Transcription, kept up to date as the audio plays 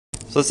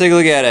So let's take a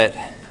look at it.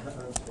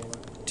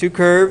 Two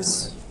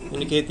curves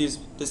indicate these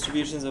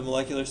distributions of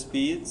molecular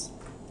speeds.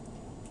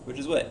 Which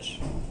is which?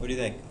 What do you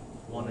think?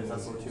 One is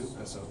SO2.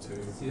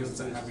 SO2. It's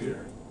a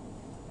heavier.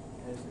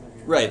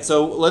 Right,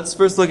 so let's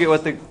first look at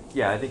what the,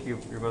 I think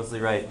you're mostly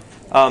right.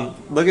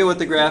 Look at what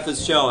the graph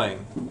is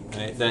showing.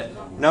 Right?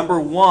 That number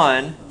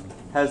one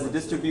has the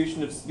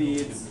distribution of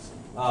speeds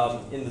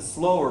in the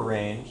slower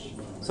range,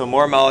 so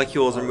more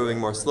molecules are moving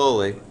more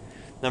slowly.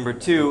 Number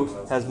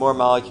two has more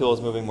molecules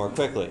moving more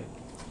quickly.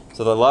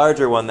 So the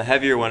larger one, the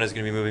heavier one, is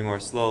going to be moving more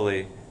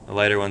slowly. The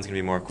lighter one's going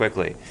to be more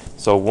quickly.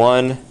 So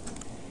 1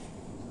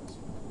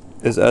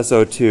 is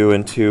SO2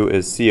 and 2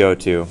 is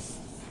CO2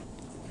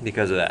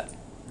 because of that.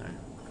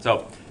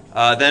 So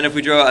then if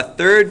we draw a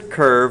third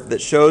curve that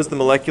shows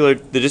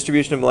the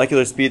distribution of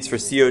molecular speeds for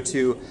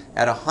CO2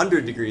 at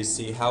 100 degrees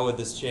C, how would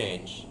this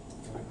change?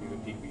 Would the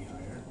peak be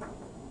higher?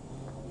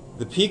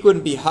 The peak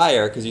wouldn't be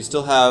higher because you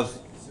still have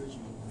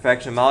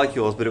fraction of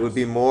molecules, but it would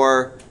be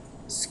more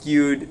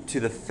skewed to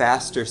the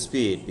faster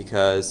speed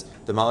because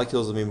the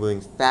molecules will be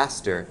moving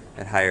faster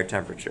at higher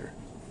temperature.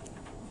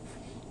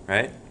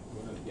 Right?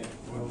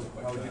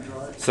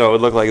 So it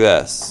would look like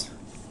this.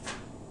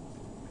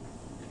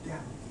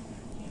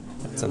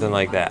 Something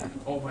like that.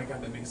 Oh my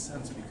god, that makes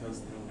sense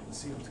because the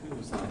CO2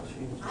 is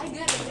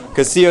not.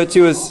 Because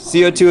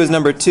CO2 is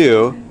number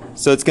 2,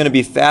 so it's going to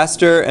be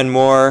faster and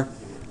more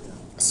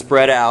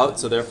spread out,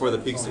 so therefore the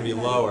peak's going to be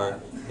lower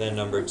than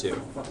number 2.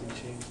 All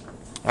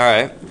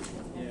right.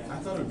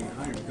 I thought it would be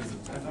higher because the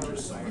temperature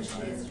is so much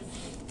higher.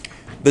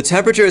 The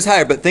temperature is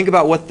higher, but think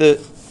about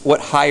what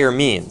higher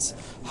means.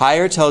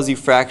 Higher tells you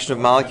fraction of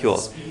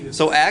molecules.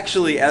 So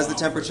actually, as the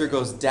temperature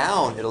goes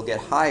down, it'll get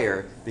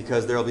higher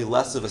because there will be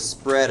less of a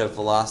spread of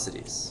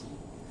velocities.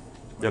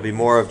 There'll be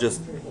more of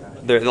just,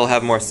 they'll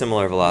have more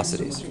similar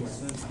velocities.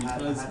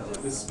 Because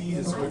the speed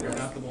is quicker,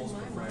 not the moles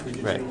per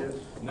fraction. Right.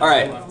 All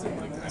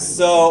right.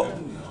 So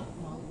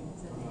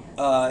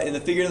in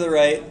the figure to the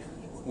right,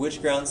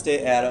 which ground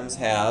state atoms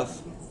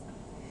have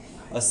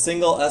a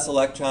single s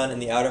electron in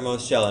the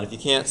outermost shell? And if you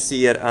can't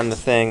see it on the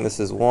thing, this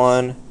is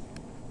 1,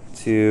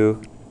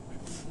 2,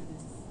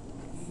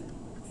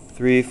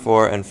 3,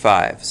 4, and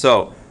 5.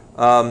 So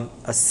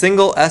a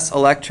single s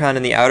electron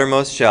in the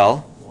outermost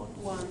shell.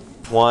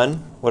 1.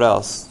 What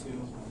else?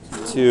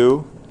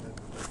 2.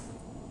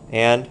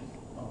 And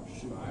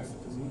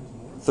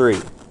 3.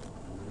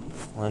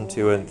 1,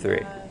 2, and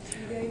 3.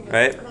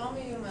 Right?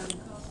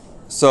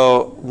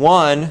 So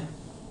 1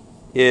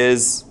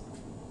 is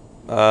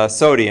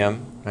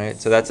sodium, right?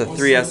 So that's a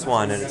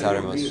 3s1 in its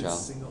outermost shell.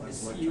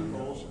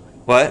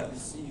 What?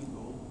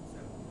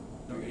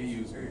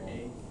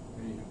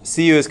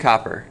 Cu is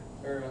copper.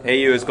 Au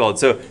is gold.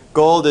 So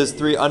gold is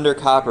 3 under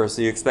copper,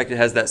 so you expect it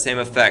has that same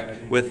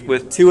effect.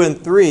 With 2 and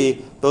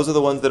 3, those are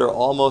the ones that are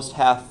almost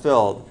half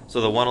filled.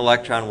 So the 1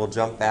 electron will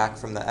jump back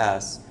from the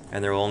s,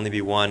 and there will only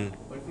be 1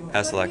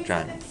 s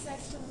electron.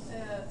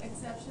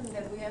 Exception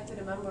that we have to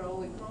remember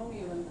only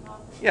chromium and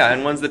copper. Yeah,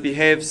 and ones that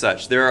behave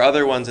such. There are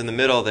other ones in the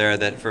middle there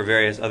that for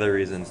various other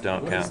reasons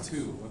don't count. What is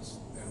 2? What's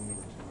atom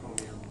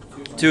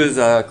number 2? 2 is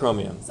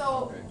chromium.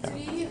 So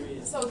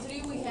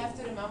 3 we have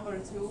to remember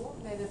too,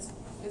 that it's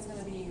going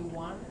to be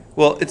 1.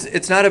 Well,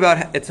 it's not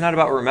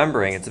about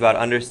remembering. It's about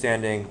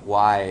understanding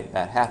why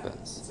that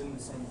happens.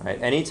 Right?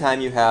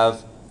 Anytime you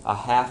have a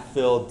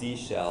half-filled D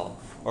shell,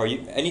 or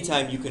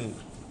anytime you can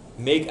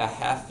make a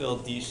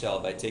half-filled D shell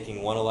by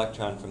taking 1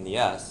 electron from the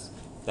s,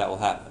 that will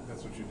happen.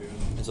 That's what you do.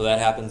 And so that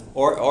happens,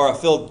 or a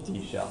filled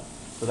D shell.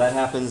 So that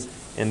happens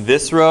in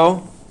this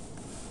row,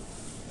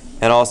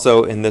 and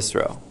also in this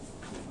row.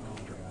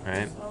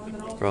 Right?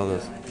 For all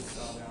those.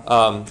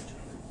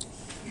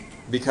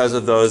 Because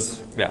of those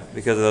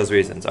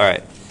reasons. All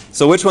right.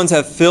 So which ones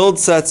have filled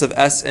sets of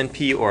s and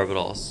p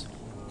orbitals?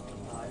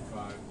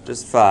 5.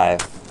 Just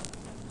 5.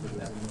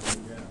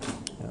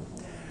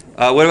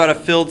 What about a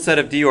filled set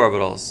of d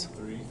orbitals?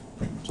 3.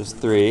 Just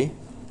 3.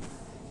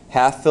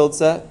 Half filled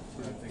set?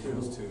 I think it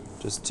was 2.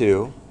 Just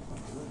 2.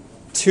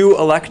 2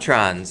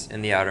 electrons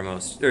in the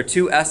outermost, or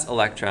 2 s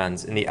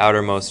electrons in the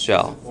outermost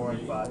shell. 4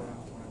 and 5.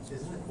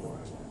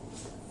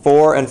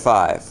 4 and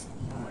 5.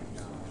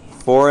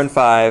 4 and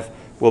 5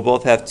 will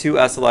both have 2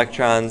 s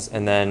electrons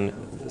and then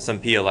some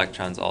p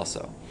electrons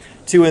also.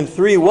 2 and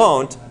 3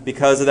 won't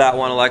because of that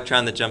 1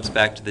 electron that jumps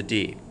back to the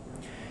d.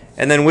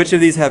 And then which of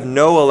these have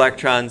no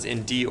electrons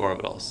in d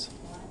orbitals?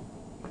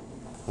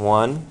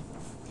 1,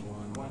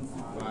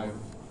 5.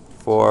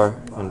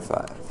 4, and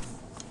 5.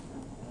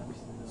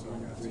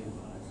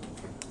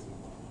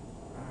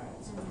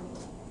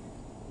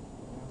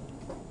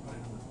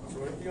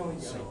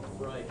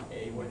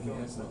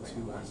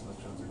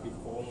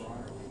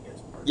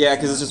 Yeah,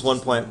 because it's just 1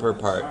 point per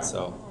part,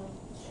 so.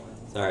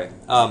 Sorry.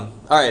 All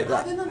right.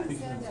 I didn't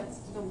understand that's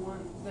the one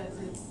that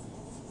it's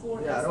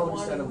 4. Yeah, I don't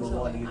understand number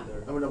 1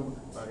 either. I mean,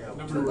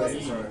 Number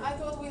 8. I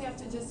thought we have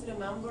to just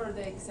remember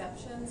the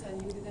exceptions,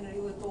 and you didn't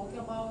really talk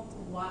about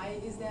why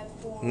is that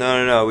 4.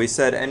 No. We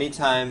said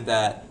anytime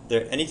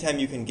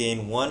you can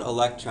gain 1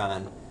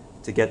 electron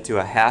to get to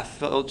a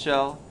half-filled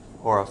shell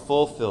or a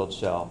full-filled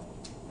shell,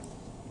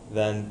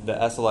 then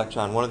the s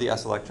electron, one of the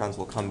s electrons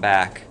will come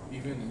back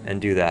Even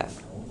and do that.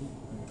 So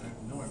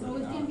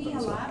it can be a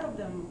lot of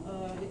them,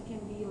 it can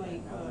be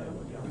like,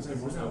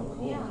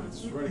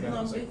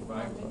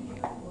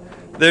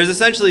 There's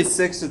essentially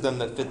 6 of them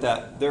that fit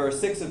that. There are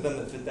 6 of them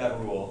that fit that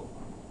rule.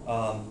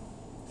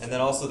 And then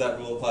also that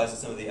rule applies to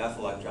some of the F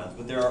electrons.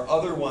 But there are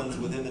other ones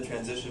within the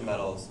transition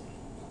metals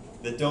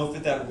that don't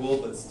fit that rule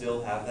but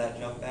still have that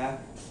jump back.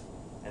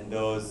 And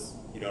those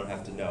you don't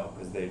have to know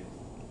because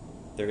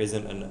there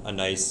isn't a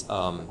nice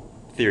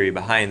theory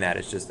behind that.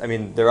 It's just, I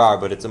mean, there are,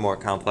 but it's a more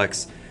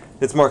complex,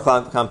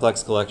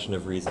 complex collection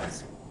of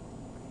reasons.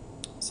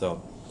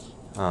 So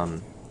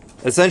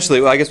essentially,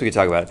 well, I guess we could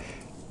talk about it.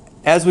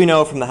 As we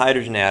know from the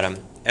hydrogen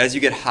atom, as you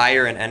get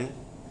higher in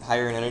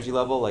energy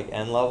level, like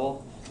n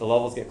level, the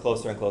levels get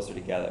closer and closer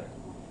together.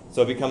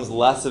 So it becomes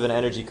less of an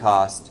energy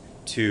cost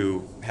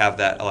to have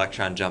that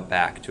electron jump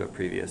back to a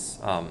previous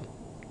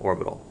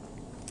orbital.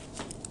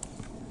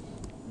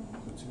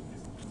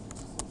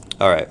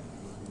 All right.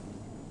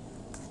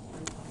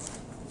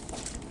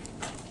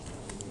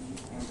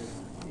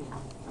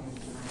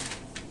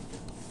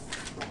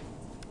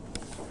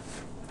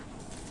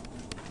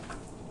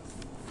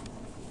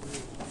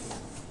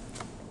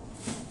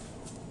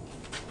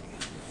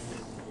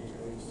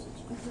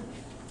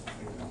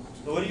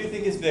 So what do you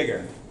think is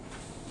bigger?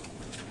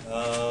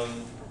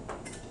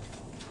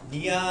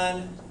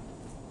 Neon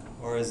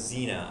or a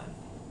xenon?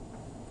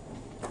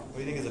 What do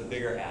you think is a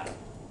bigger atom?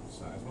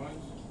 size-wise,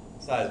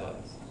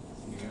 Size-wise.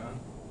 neon.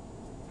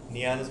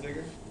 Neon is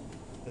bigger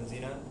than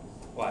xenon?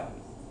 Why?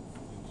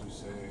 Did you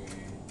say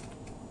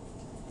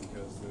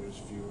because there's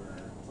fewer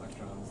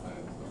electrons that?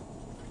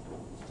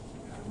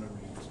 Yeah, I remember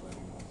you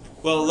explaining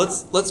that. Well,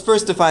 let's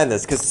first define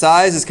this, because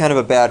size is kind of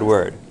a bad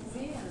word.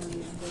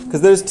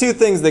 Because there's 2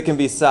 things that can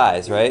be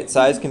size, right?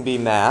 Size can be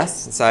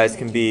mass, and size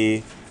can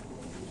be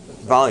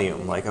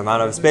volume, like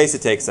amount of space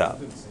it takes up.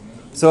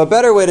 So a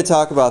better way to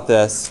talk about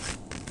this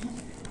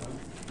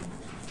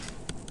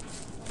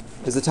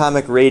is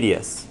atomic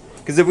radius.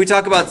 Because if we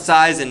talk about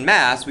size and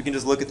mass, we can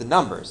just look at the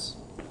numbers.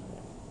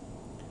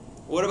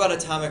 What about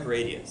atomic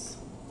radius?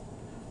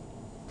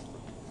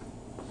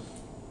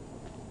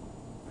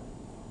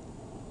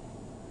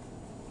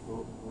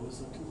 What was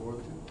the 2 or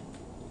 2?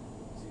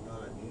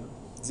 Xenon and neon?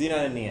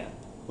 Xenon and neon.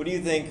 What do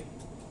you think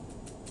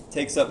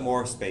takes up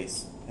more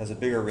space, has a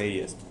bigger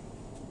radius,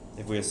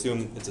 if we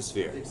assume it's a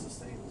sphere? It's the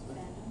same, isn't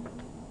it?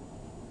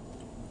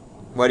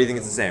 Why do you think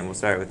it's the same? We'll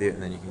start with you,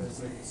 and then you can...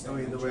 I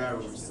mean, the way I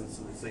remember, since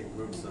the same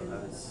group, so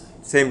that's...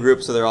 Same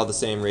group, so they're all the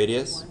same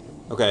radius?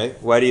 Okay.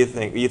 Why do you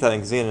think... You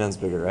think xenon's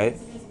bigger, right?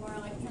 there's more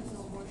electrons, so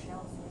more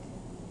shells,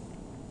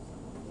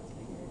 so it's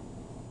bigger.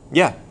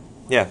 Yeah.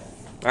 Yeah.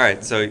 All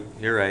right. So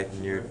you're right,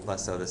 and you're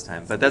less so this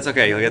time. But that's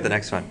okay. You'll get the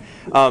next one.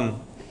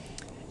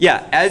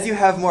 Yeah. As you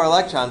have more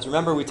electrons,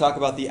 remember we talk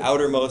about the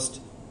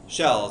outermost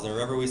shells. And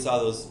remember we saw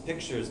those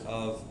pictures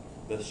of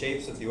the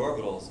shapes of the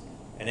orbitals.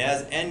 And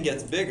as n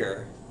gets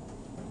bigger,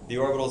 the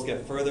orbitals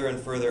get further and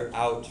further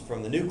out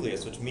from the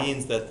nucleus, which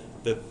means that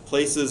the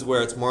places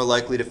where it's more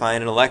likely to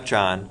find an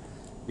electron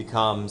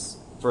becomes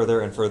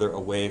further and further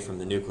away from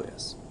the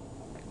nucleus.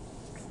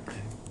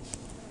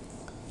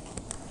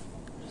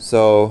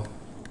 So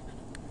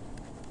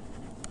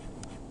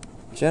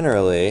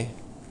generally,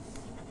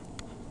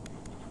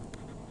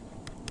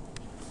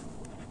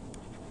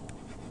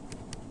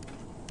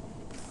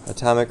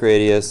 atomic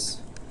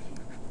radius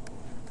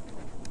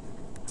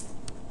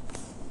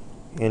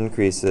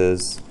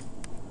increases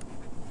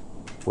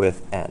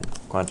with n,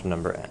 quantum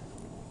number n.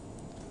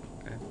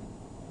 Okay.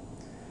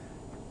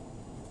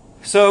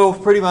 So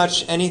pretty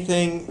much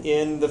anything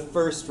in the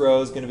first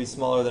row is going to be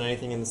smaller than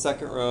anything in the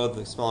second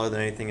row, smaller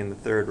than anything in the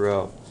third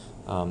row,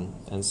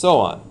 and so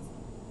on.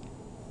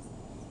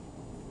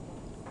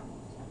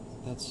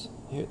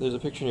 There's a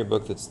picture in your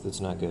book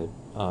that's not good.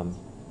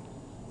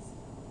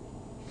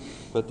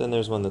 But then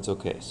there's one that's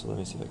okay, so let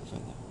me see if I can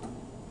find that.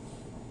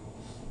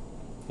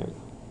 Here we go.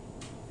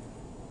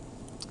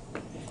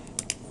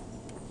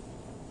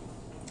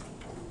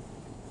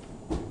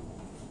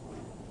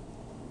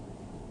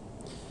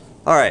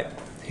 All right,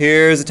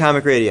 here's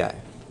atomic radii.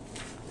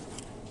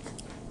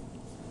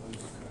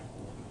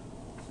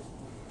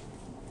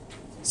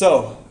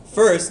 So,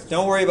 first,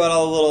 don't worry about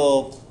all the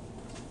little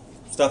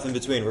stuff in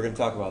between. We're going to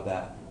talk about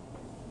that.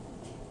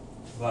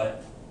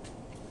 But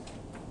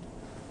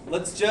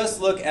let's just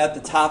look at the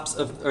tops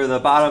of, or the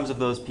bottoms of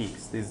those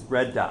peaks, these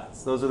red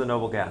dots. Those are the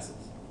noble gases.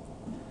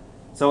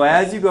 So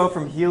as you go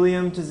from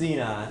helium to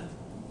xenon,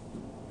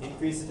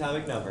 increase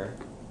atomic number,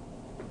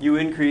 you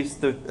increase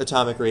the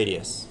atomic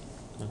radius.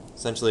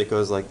 Essentially, it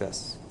goes like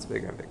this. It's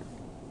bigger and bigger.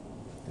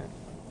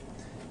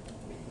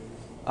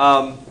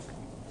 Okay.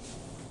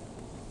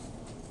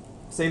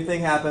 Same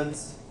thing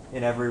happens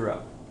in every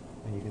row,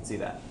 and you can see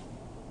that.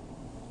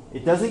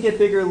 It doesn't get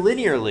bigger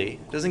linearly.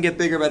 It doesn't get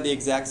bigger by the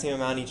exact same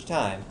amount each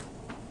time,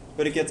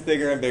 but it gets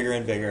bigger and bigger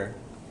and bigger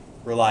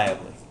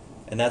reliably.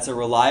 And that's a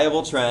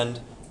reliable trend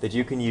that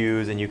you can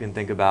use and you can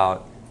think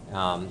about,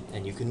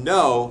 and you can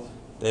know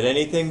that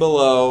anything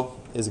below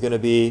is going to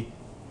be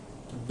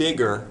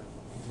bigger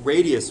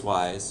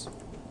radius-wise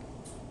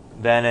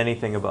than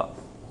anything above.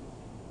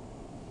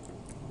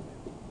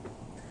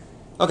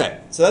 Okay,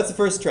 so that's the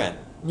first trend.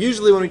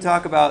 Usually when we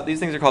talk about, these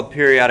things are called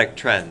periodic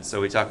trends.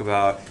 So we talk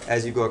about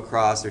as you go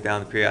across or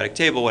down the periodic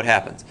table, what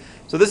happens.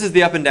 So this is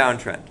the up and down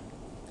trend.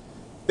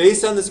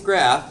 Based on this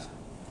graph,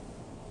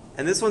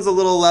 and this one's a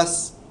little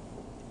less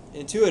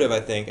intuitive, I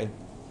think. And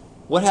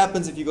what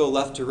happens if you go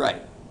left to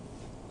right?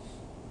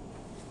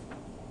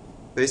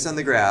 Based on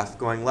the graph,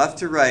 going left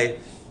to right,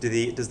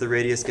 does the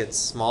radius get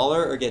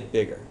smaller or get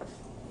bigger?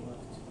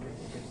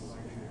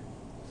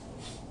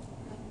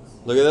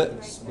 Look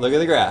at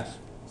the graph.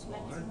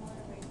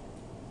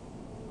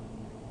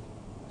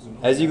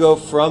 As you go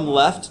from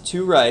left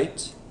to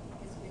right,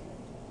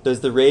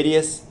 does the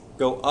radius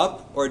go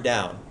up or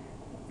down?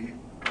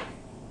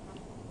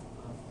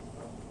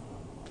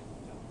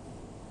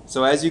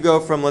 So as you go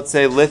from, let's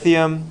say,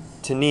 lithium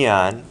to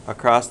neon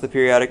across the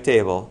periodic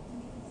table,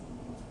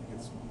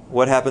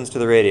 what happens to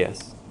the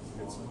radius?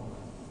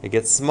 It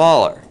gets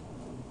smaller.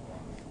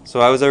 So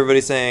why was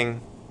everybody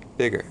saying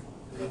bigger?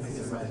 I think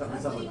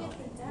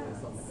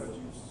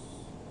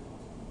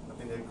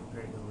they're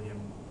comparing the Liam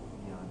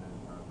Neon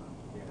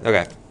and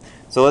Okay.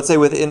 So let's say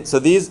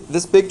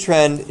this big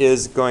trend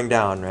is going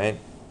down, right?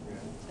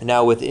 And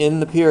now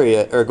within the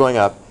period, or going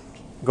up,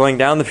 going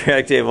down the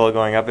periodic table,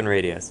 going up in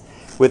radius.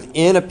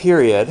 Within a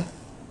period,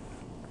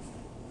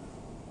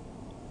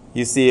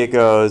 you see it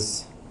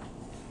goes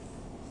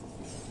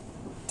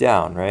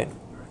down, right?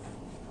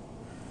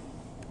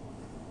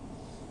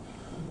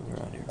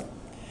 Around here.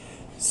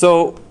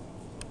 So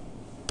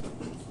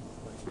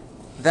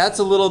that's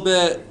a little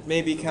bit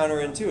maybe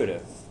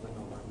counterintuitive.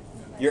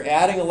 You're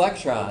adding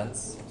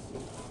electrons,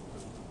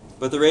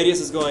 but the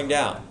radius is going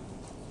down.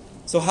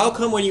 So how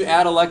come when you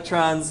add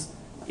electrons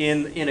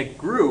in a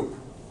group,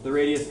 the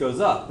radius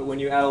goes up, but when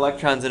you add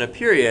electrons in a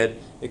period,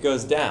 it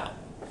goes down?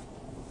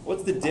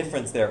 What's the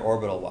difference there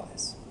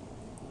orbital-wise?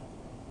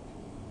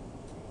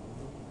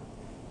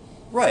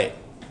 Right,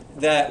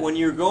 that when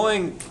you're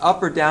going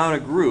up or down a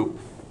group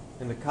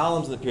in the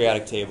columns of the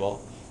periodic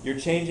table, you're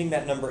changing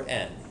that number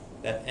n,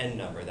 that n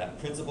number, that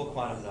principal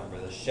quantum number,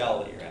 the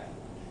shell that you're at,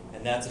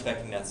 and that's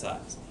affecting that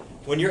size.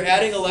 When you're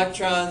adding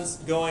electrons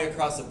going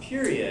across a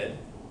period,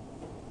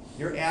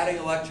 you're adding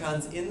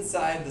electrons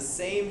inside the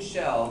same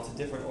shell to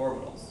different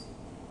orbitals.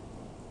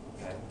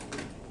 Okay?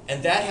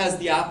 And that has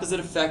the opposite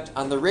effect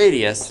on the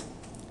radius.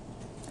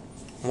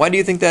 Why do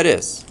you think that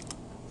is?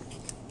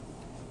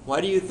 Why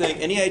do you think,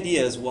 any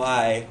ideas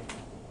why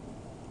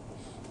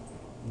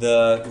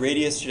the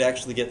radius should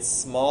actually get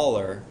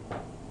smaller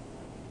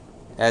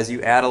as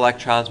you add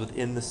electrons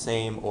within the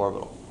same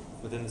orbital,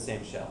 within the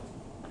same shell?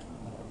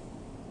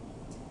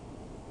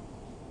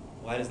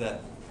 Why does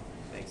that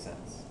make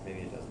sense?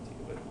 Maybe it doesn't to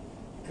you, but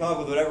come up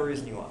with whatever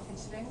reason you want. It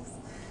shrinks.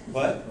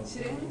 What? It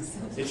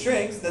shrinks. It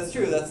shrinks, that's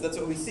true, that's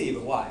what we see,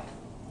 but why?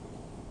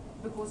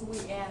 Because we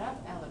add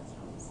up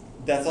electrons.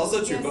 That's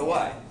also true, but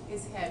why?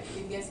 It's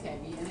heavy, it gets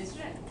heavy and it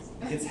shrinks.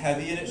 It's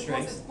heavy and it Because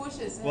shrinks. it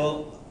pushes.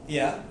 Well,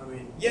 yeah. I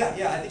mean, Yeah,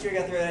 I think you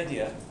got the right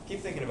idea.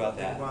 Keep thinking about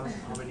that. how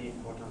many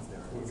photons there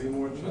are? Would be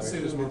more let's say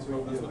there's more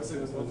protons. Let's say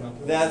there's more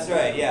protons. That's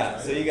right, yeah,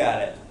 so you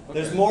got it.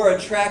 There's more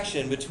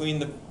attraction between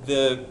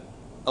the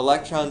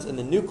electrons and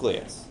the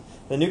nucleus.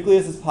 The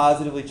nucleus is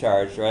positively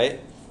charged, right?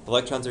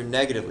 Electrons are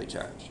negatively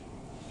charged.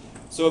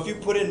 So if you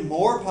put in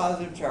more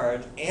positive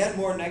charge and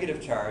more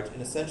negative charge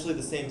in essentially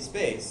the same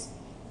space,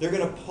 they're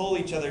going to pull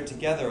each other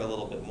together a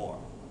little bit more.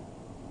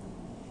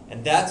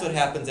 And that's what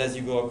happens as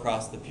you go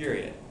across the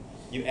period.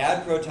 You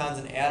add protons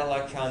and add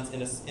electrons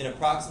in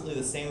approximately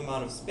the same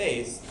amount of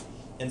space,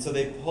 and so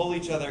they pull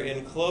each other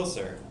in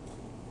closer,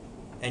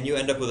 and you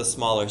end up with a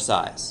smaller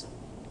size.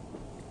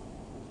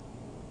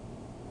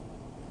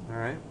 All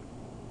right?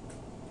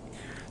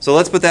 So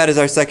let's put that as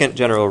our second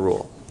general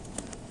rule.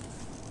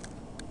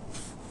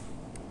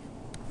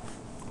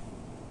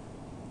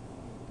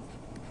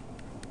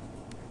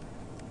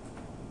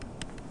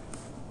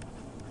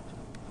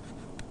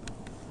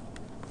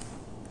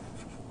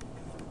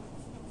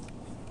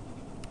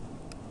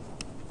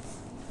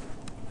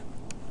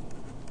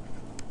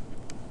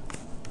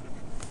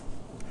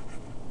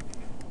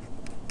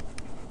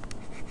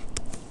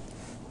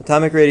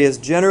 Atomic radius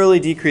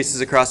generally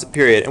decreases across a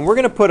period, and we're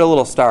going to put a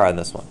little star on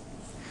this one.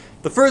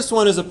 The first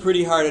one is a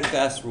pretty hard and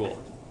fast rule.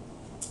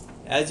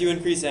 As you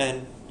increase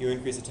n, you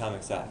increase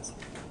atomic size.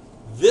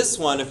 This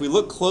one, if we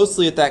look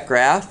closely at that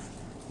graph,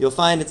 you'll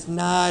find it's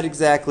not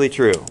exactly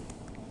true.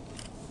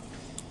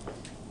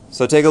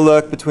 So take a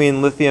look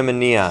between lithium and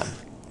neon.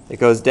 It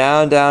goes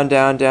down, down,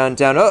 down, down,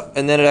 down, oh,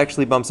 and then it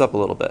actually bumps up a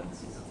little bit.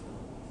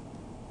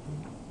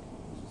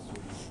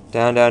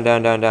 Down, down,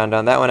 down, down, down,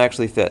 down. That one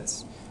actually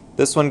fits.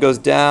 This one goes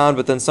down,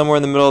 but then somewhere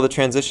in the middle of the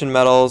transition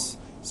metals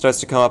starts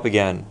to come up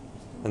again,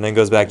 and then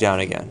goes back down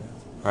again.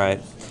 All right?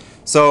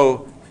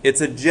 So it's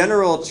a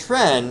general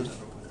trend.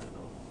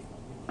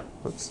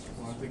 Oops.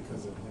 Well, I think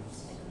because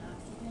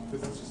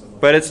it's just a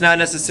But it's not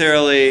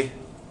necessarily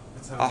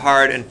a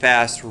hard and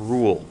fast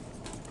rule.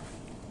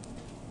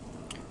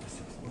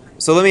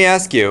 So let me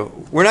ask you,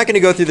 we're not going to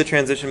go through the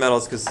transition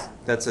metals because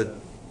that's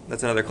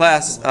another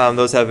class.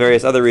 Those have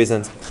various other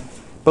reasons.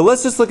 But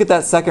let's just look at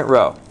that second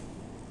row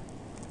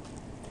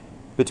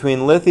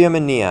between lithium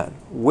and neon.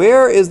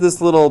 Where is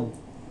this little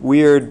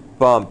weird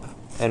bump,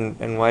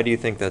 and why do you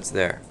think that's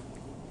there?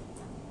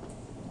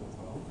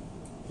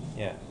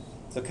 Yeah.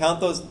 So count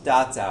those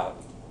dots out.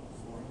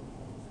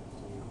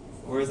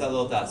 Where's that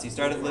little dot? So you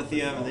start at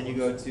lithium, and then you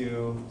go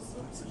to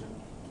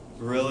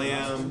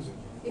beryllium,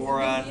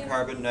 boron,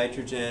 carbon,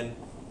 nitrogen.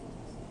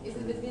 Is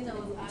it between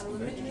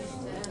aluminum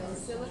and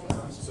silicon?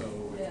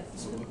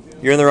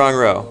 You're in the wrong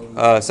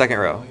row. Second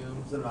row.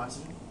 Is it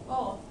oxygen?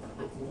 Oh.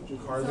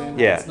 Carbon,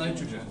 Yeah. it's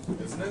nitrogen,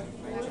 isn't it?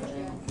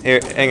 Here,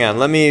 hang on.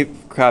 Let me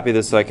copy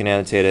this so I can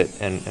annotate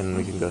it, and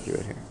we can go through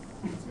it here.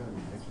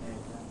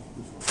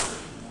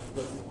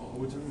 But what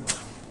we're talking about,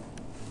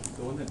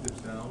 the one that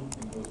dips down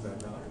and goes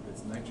back up,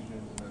 it's nitrogen,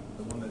 and then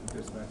the one that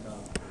dips back up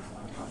is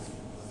oxygen.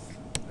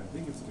 I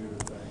think it's due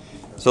to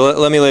that. So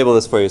let me label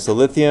this for you. So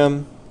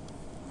lithium,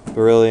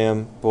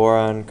 beryllium,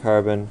 boron,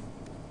 carbon,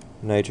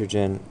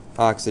 nitrogen,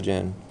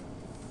 oxygen,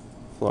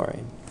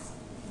 fluorine.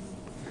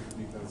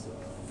 Because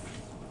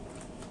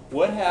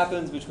What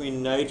happens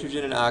between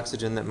nitrogen and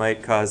oxygen that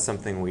might cause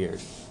something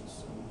weird?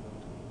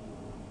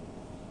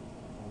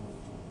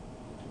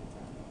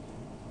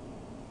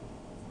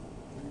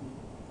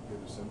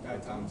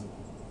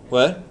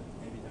 What?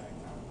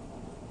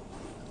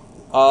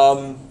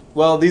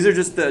 Well, these are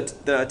just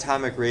the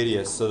atomic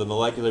radius, so the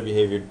molecular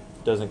behavior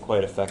doesn't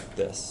quite affect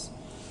this.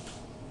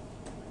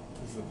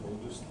 Is the pull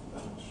just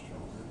that much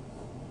stronger?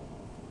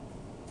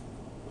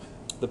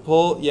 The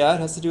pull, yeah,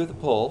 it has to do with the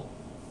pull.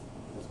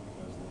 That's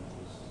because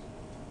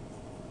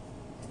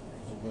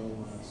there's a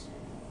little less.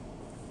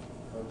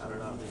 I don't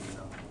know.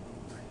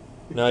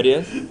 No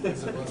ideas?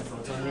 Is it less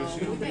proton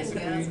ratio, We can guess,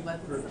 basically,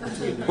 but-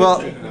 between Well,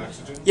 nitrogen and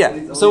oxygen?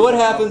 Yeah, so what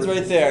happens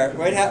right there,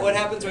 what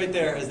happens right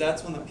there is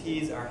that's when the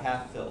P's are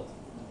half filled.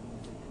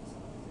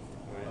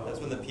 Right, that's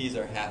when the P's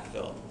are half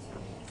filled.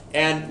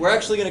 And we're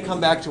actually going to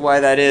come back to why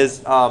that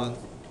is,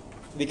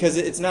 because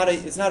it's not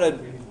a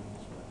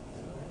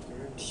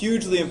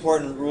hugely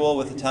important rule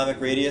with atomic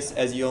radius,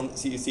 as you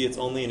see it's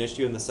only an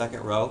issue in the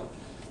second row.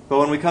 But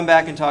when we come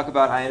back and talk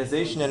about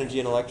ionization energy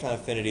and electron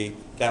affinity,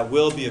 that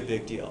will be a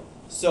big deal.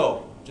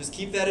 So just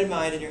keep that in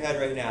mind in your head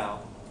right now,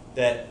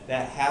 that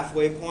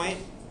halfway point,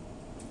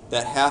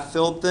 that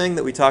half-filled thing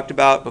that we talked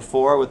about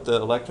before with the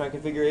electron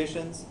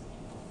configurations,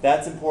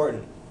 that's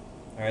important.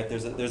 All right,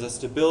 there's a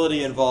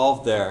stability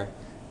involved there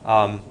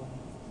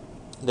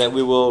that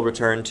we will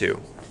return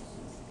to.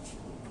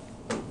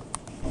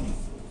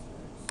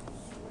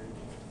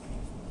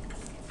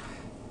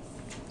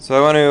 So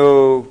I want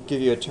to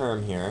give you a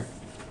term here.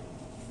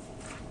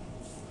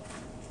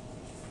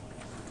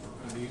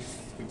 Are these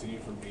continue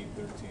from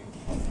 813?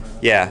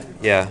 Yeah.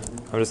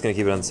 I'm just going to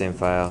keep it on the same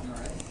file.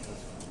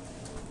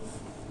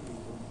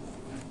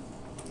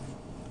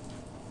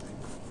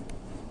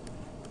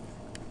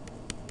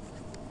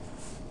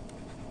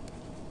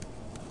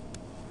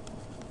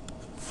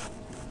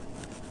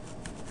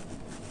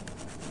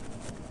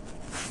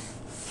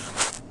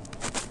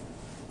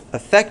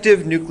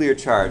 Effective nuclear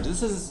charge.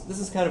 This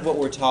is kind of what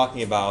we're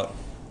talking about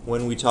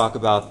when we talk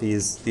about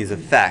these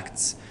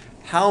effects.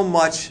 How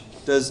much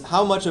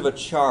of a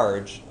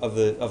charge of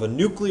a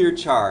nuclear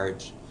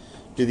charge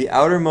do the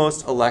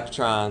outermost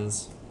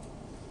electrons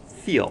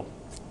feel?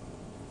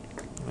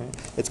 Right.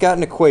 It's got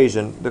an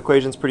equation. The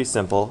equation's pretty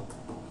simple.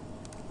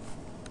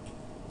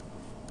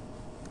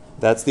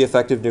 That's the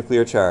effective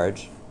nuclear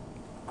charge.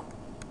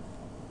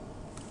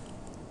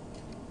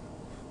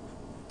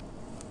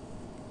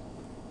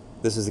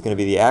 This is going to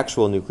be the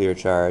actual nuclear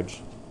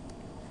charge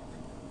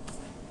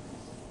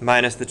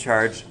minus the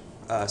charge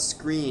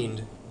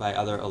screened by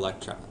other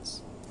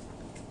electrons.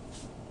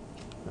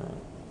 All right.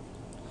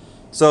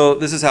 So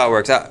this is how it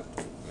works.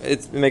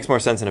 It makes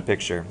more sense in a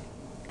picture.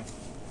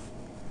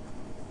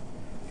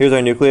 Here's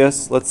our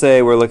nucleus. Let's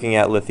say we're looking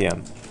at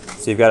lithium.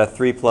 So you've got a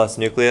 3+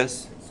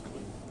 nucleus,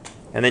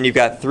 and then you've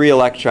got 3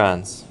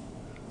 electrons.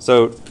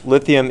 So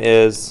lithium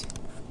is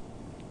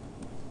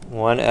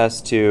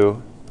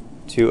 1s2,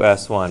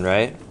 2s1,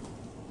 right?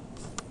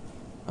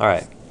 All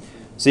right.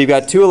 So you've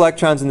got 2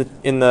 electrons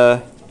in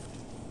the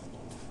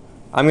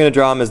I'm going to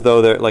draw them as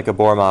though they're like a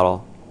Bohr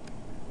model.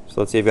 So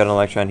let's say you've got an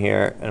electron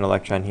here and an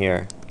electron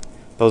here.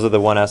 Those are the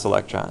 1s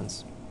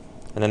electrons.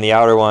 And then the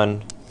outer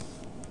one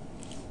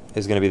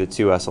is going to be the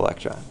 2s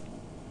electron.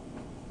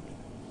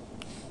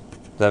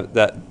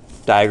 That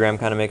diagram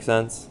kind of makes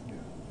sense?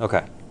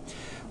 Okay.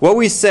 What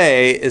we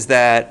say is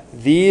that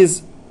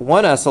these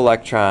 1s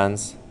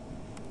electrons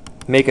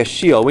make a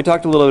shield. We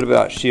talked a little bit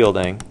about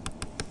shielding.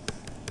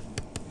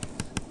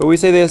 But we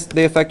say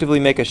they effectively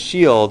make a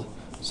shield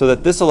so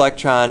that this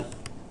electron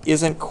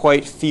isn't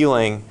quite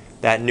feeling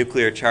that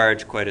nuclear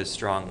charge quite as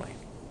strongly.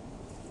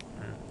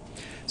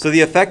 So the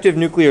effective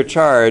nuclear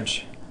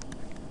charge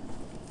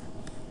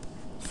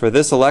for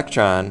this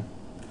electron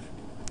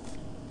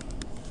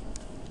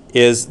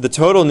is the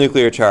total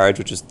nuclear charge,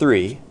 which is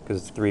 3, because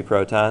it's 3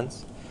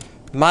 protons,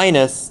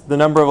 minus the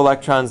number of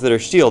electrons that are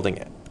shielding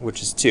it,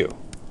 which is 2.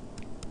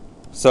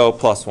 So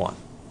plus 1.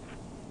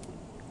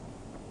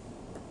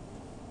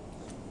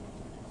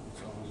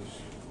 So I'll just,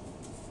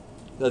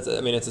 That's,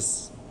 I mean, it's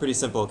a pretty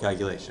simple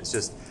calculation. It's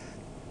just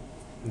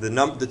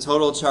the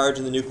total charge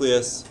in the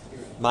nucleus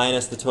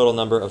minus the total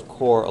number of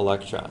core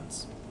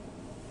electrons.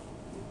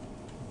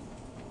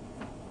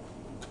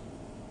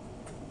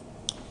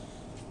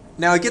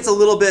 Now it gets a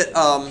little bit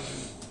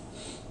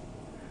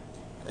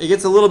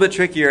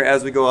trickier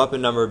as we go up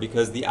in number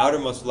because the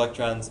outermost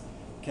electrons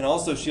can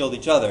also shield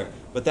each other,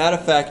 but that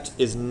effect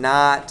is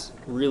not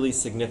really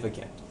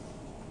significant.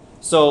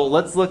 So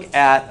let's look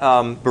at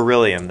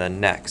beryllium then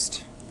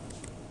next.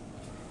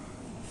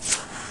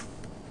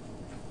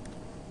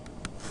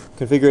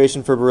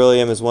 Configuration for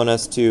beryllium is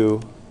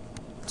 1s2,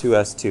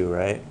 2s2,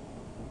 right?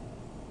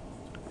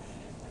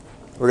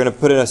 We're going to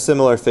put in a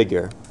similar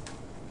figure.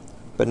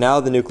 But now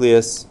the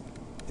nucleus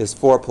is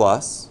 4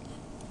 plus.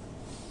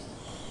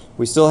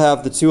 We still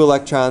have the 2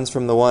 electrons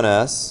from the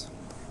 1s.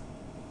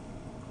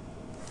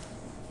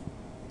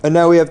 And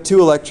now we have 2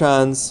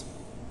 electrons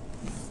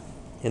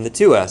in the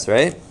 2s,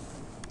 right?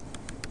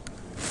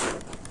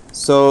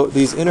 So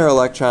these inner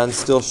electrons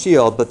still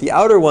shield, but the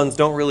outer ones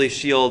don't really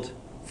shield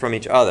from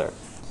each other.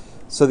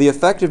 So the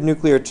effective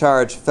nuclear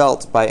charge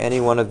felt by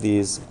any one of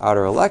these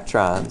outer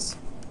electrons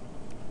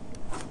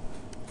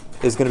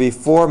is going to be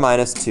 4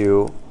 minus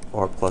 2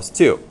 or plus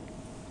 2.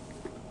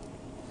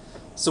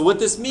 So what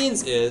this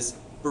means is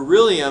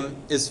beryllium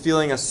is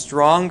feeling a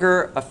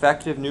stronger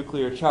effective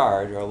nuclear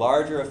charge or a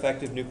larger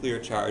effective nuclear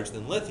charge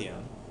than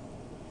lithium.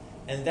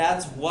 And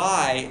that's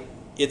why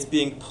it's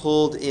being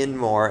pulled in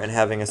more and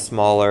having a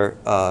smaller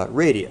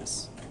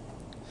radius.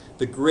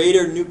 The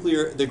greater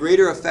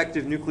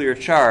effective nuclear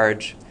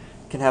charge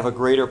can have a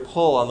greater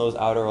pull on those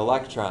outer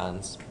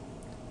electrons,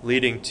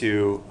 leading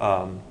to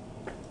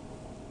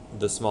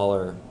the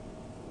smaller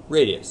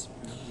radius.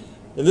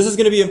 And this is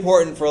going to be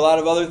important for a lot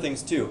of other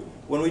things too.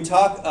 When we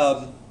talk,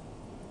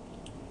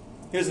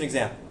 here's an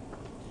example.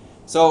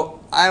 So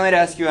I might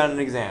ask you on an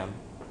exam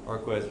or a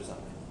quiz or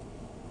something,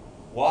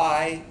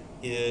 why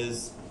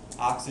is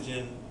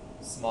oxygen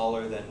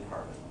smaller than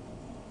carbon?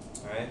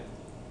 All right?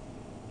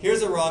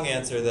 Here's a wrong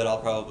answer that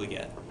I'll probably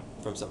get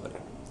from somebody.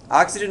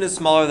 Oxygen is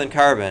smaller than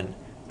carbon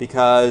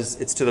because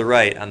it's to the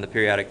right on the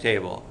periodic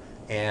table,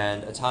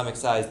 and atomic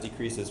size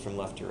decreases from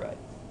left to right.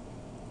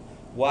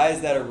 Why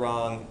is that a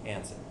wrong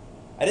answer?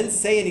 I didn't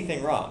say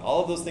anything wrong.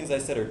 All of those things I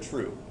said are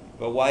true.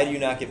 But why do you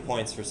not get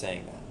points for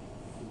saying that?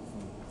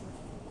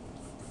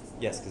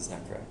 Yes, because it's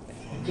not correct.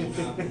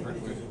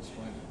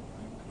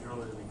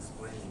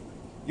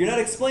 You're not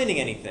explaining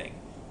anything.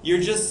 You're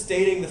just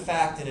stating the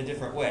fact in a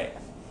different way.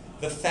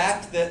 The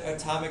fact that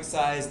atomic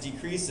size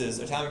decreases,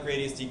 atomic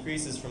radius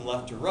decreases from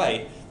left to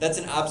right, that's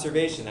an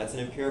observation. That's an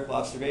empirical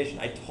observation.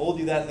 I told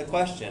you that in the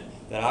question,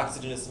 that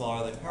oxygen is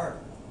smaller than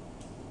carbon.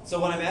 So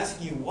when I'm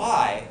asking you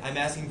why, I'm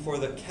asking for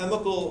the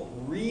chemical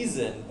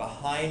reason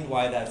behind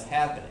why that's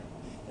happening.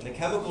 And the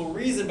chemical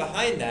reason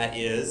behind that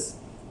is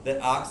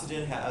that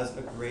oxygen has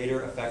a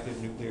greater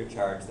effective nuclear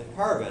charge than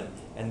carbon,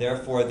 and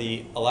therefore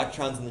the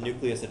electrons in the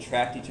nucleus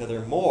attract each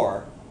other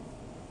more,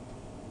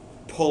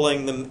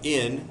 pulling them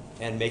in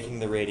and making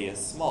the radius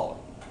smaller.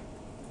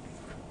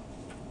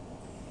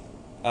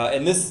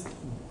 And this,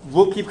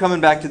 we'll keep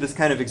coming back to this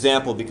kind of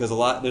example because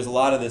there's a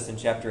lot of this in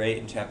chapter 8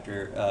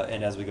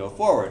 and as we go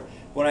forward.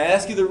 When I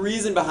ask you the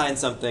reason behind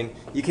something,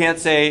 you can't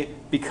say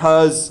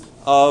because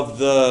of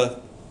the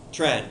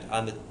trend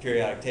on the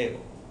periodic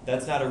table.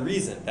 That's not a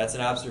reason, that's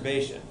an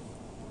observation.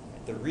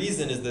 The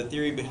reason is the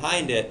theory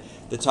behind it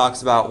that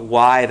talks about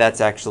why that's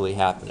actually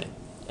happening.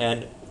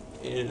 And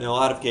in a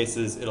lot of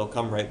cases, it'll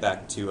come right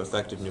back to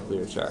effective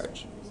nuclear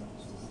charge.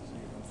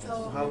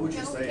 So How would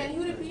you say can it?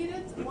 you repeat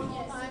it one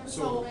more time?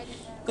 So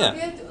Yeah.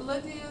 compare to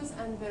lithium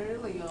and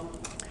beryllium.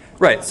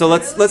 Right, so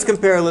let's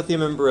compare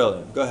lithium and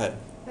beryllium. Go ahead.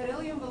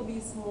 Beryllium will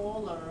be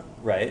smaller.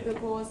 Right.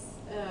 Because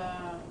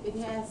it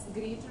has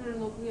greater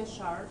nuclear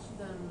charge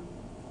than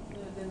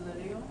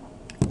lithium.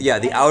 Yeah,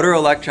 the outer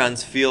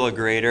electrons feel a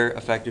greater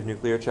effective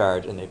nuclear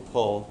charge and they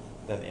pull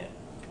them in.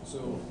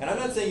 so, And I'm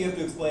not saying you have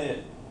to explain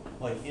it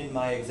like in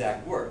my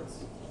exact words,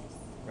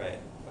 right?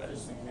 But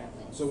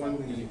so when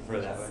the, for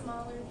that way.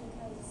 Smaller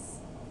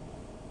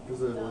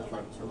because Because of the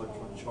electron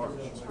charge.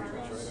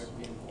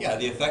 Yeah,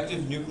 the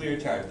effective nuclear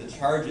charge. The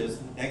charges,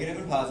 negative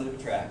and positive,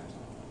 attract.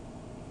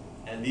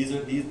 And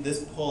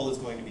this pull is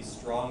going to be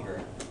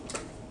stronger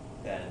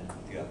than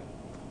the other.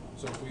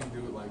 so if we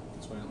do it like,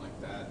 explain it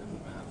like that in the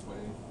math way,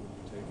 would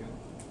you take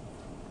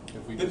it?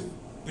 If we just,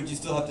 But you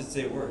still have to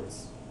say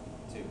words,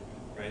 too,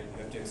 right?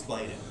 You have to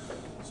explain it.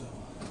 so,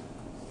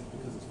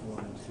 because it's 4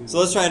 and 2. So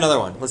let's try another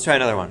one. Let's try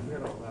another one. We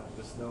don't have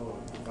to know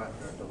the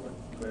factor of the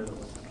greater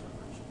electron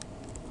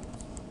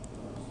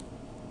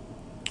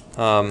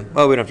charge.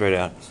 Well, we don't have to write it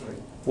out. Sorry.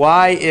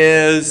 Why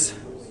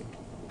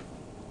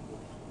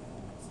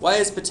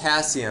is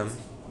potassium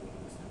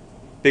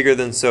bigger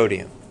than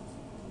sodium?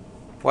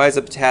 Why is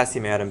a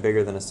potassium atom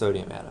bigger than a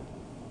sodium atom?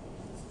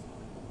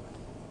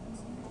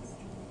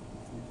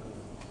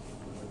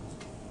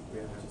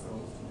 Did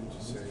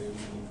you say we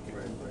need to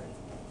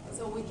get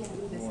So we can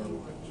do the same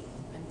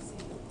thing.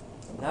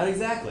 Not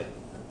exactly.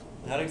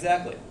 Not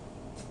exactly.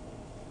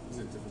 Is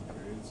it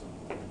different periods?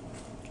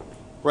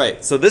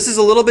 Right. So this is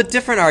a little bit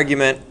different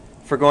argument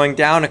for going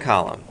down a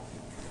column.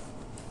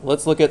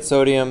 Let's look at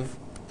sodium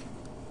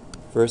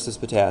versus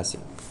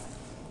potassium.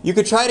 You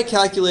could try to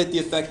calculate the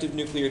effective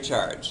nuclear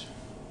charge.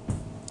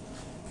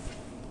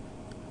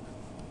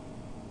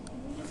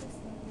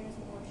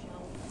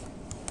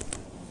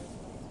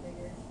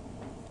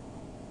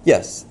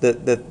 Yes,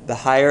 the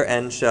higher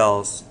end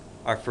shells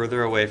are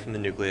further away from the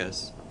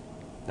nucleus.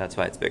 That's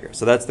why it's bigger.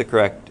 So that's the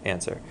correct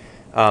answer.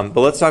 But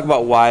let's talk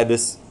about why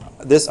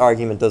this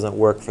argument doesn't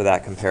work for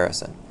that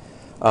comparison.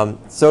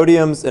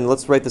 Sodium's, and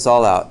let's write this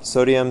all out.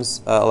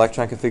 Sodium's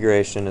electron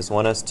configuration is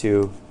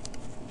 1s2,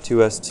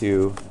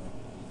 2s2,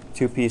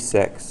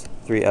 2p6,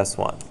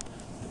 3s1.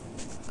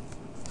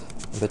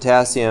 And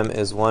potassium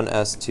is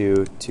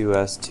 1s2,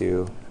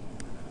 2s2,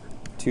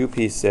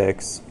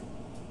 2p6,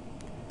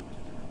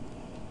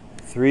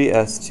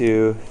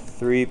 3s2,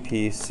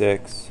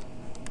 3p6,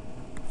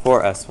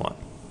 4s1.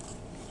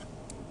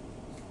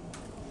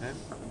 Okay.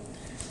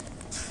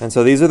 And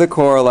so these are the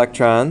core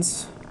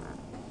electrons.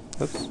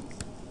 Oops.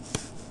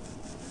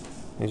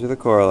 These are the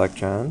core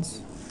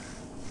electrons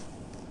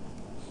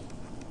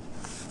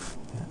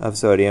of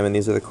sodium, and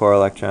these are the core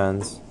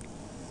electrons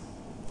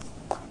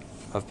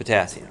of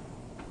potassium.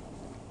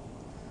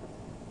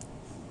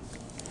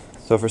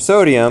 So for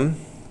sodium,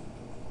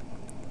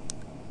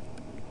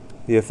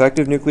 the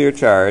effective nuclear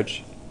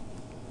charge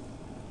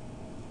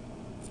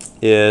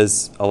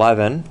is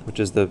 11, which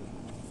is the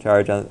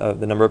charge of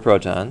the number of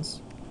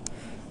protons,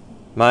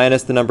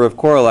 minus the number of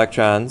core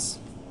electrons,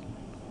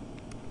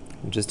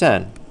 which is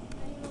 10.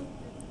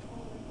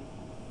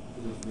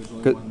 There's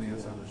only one in the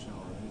outer shell,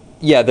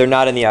 right? Yeah, they're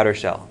not in the outer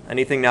shell.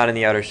 Anything not in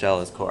the outer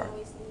shell is core.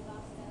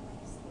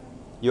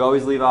 You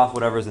always leave off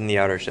whatever's in the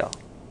outer shell,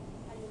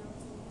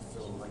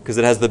 because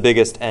it has the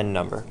biggest n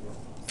number.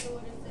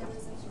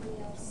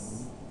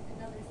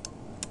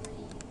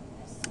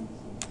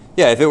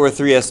 Yeah, if it were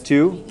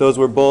 3s2, those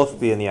would both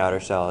be in the outer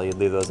shell. You'd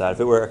leave those out. If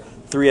it were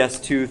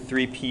 3s2,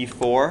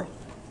 3p4,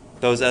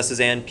 those s's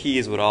and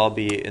p's would all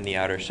be in the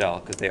outer shell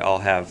because they all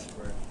have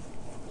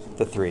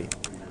the 3.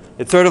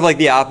 It's sort of like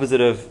the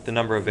opposite of the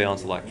number of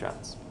valence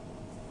electrons.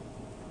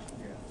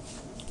 Yeah.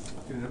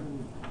 Okay, another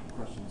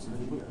question. So if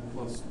you put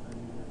plus,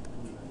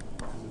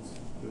 because it's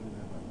good in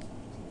that,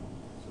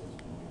 so it's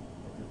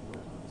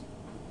protons.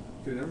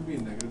 Could it ever be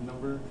a negative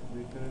number,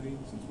 the affinity,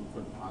 since we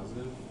put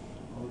positive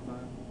all the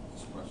time?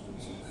 Just questions.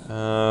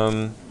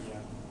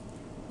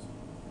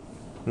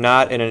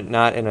 Not in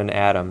an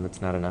atom.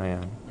 That's not an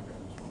ion.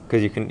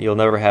 Because you can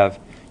never have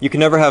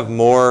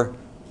more.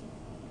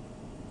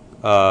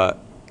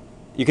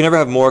 You can never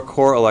have more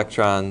core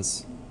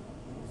electrons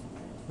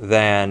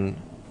than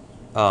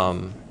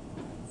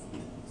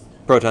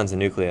protons in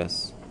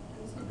nucleus.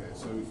 Okay,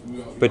 so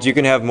But you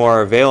can have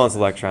more valence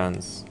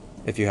electrons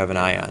if you have an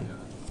ion.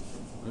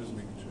 I'm just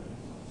making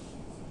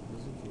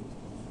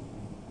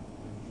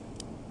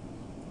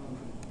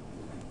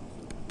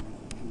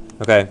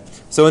sure. Okay,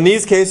 so in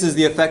these cases,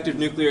 the effective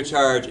nuclear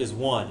charge is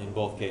 1 in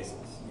both cases.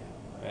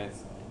 Right?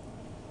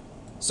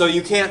 So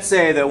you can't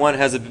say that one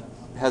has a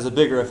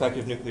bigger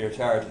effective nuclear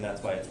charge, and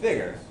that's why it's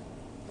bigger.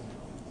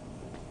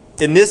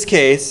 In this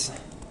case,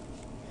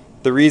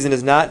 the reason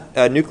is not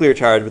nuclear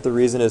charge, but the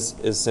reason is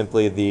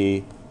simply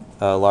the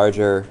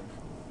larger.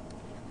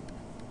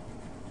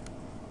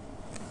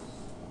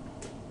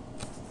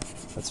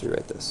 Let's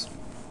rewrite this.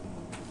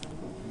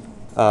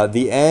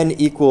 The n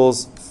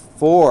equals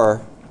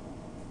 4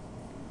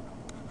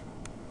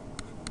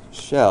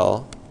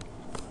 shell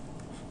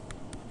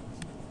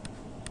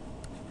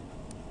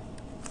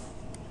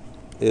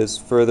is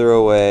further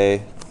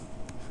away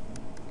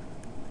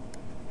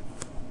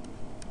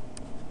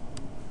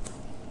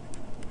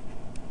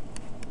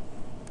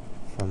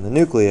from the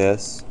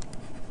nucleus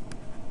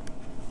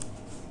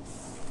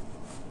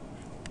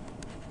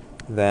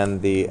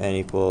than the n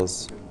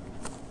equals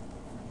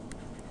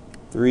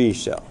 3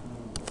 shell.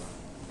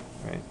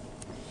 Right?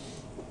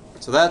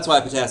 So that's why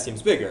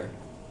potassium's bigger.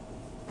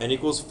 N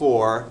equals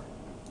 4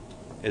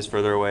 is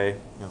further away,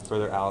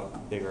 further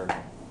out, bigger,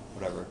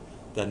 whatever,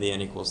 than the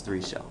n equals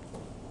 3 shell.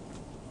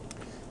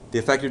 The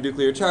effective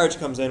nuclear charge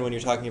comes in when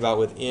you're talking about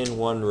within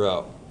one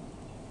row.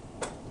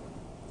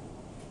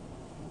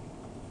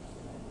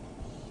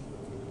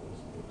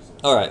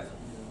 All right.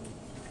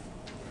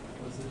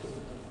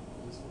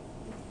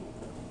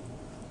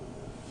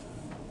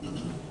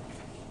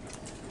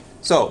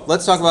 So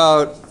let's talk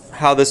about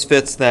how this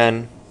fits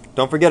then.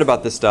 Don't forget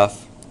about this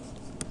stuff.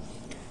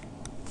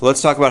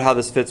 Let's talk about how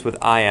this fits with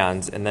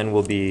ions, and then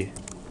we'll be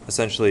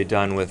essentially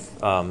done with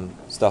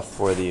stuff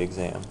for the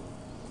exam.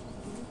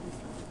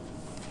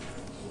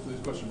 So this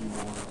question would be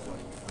more like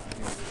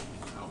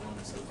outline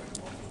instead of like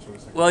multiple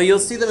choice. Well, you'll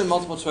see them in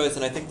multiple choice,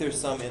 and I think there's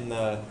some in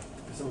the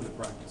Some of the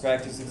practice.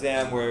 practice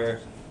exam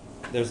where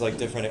there's like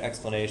different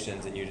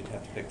explanations, and you just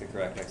have to pick the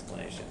correct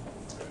explanation.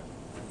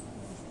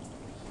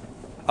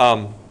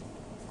 All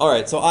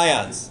right, so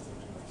ions.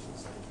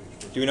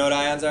 Do we know what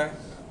ions are?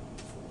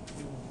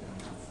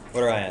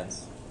 What are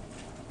ions?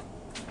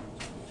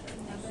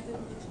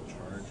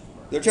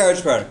 They're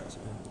charged particles.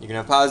 You can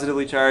have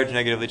positively charged,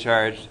 negatively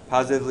charged.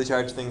 Positively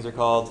charged things are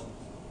called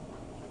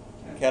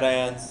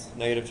cations.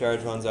 Negative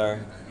charged ones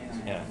are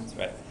anions,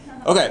 right?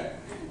 Okay,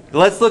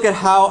 let's look at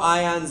how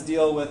ions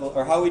deal with,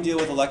 or how we deal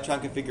with electron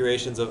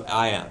configurations of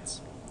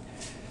ions.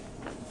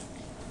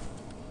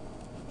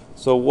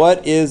 So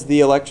what is the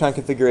electron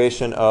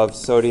configuration of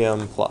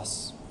sodium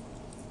plus?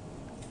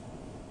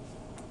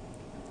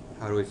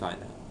 How do we find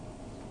that?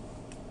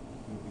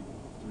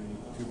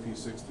 It would be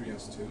 2p6,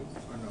 3s2,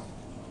 or no,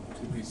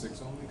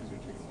 2p6 only because you're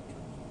taking electron.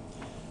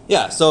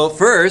 Yeah, so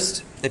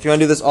first, if you want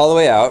to do this all the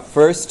way out,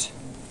 first,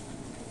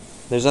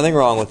 there's nothing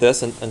wrong with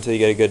this until you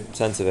get a good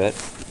sense of it.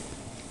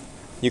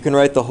 You can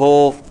write the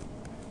whole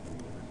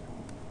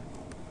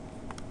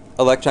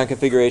electron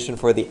configuration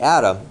for the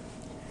atom,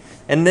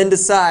 and then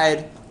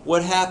decide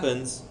what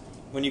happens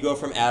when you go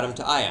from atom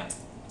to ion.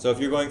 So if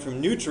you're going from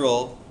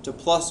neutral to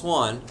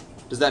 +1,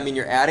 does that mean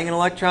you're adding an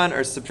electron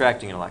or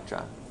subtracting an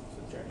electron?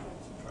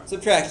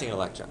 Subtracting an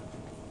electron.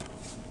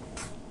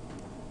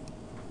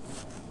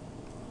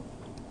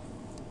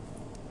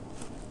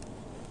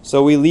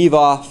 So we leave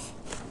off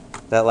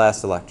that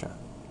last electron.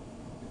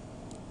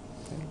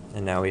 Okay.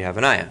 And now we have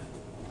an ion.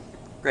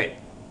 Great.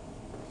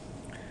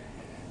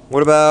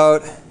 What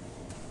about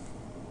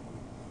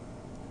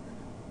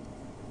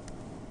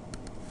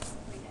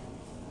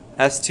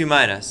S2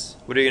 minus?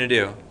 What are you going to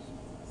do?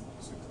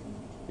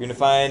 You're going to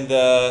find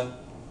the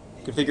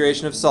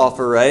configuration of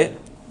sulfur, right?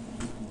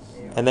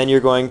 And then you're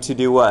going to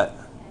do what?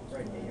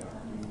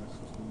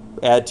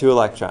 Add 2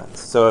 electrons.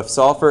 So if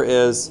sulfur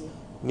is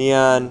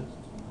neon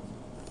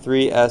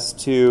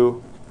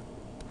 3s2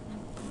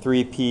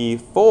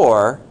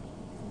 3p4,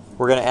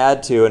 we're going to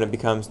add 2 and it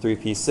becomes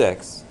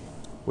 3p6,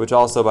 which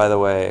also, by the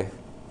way,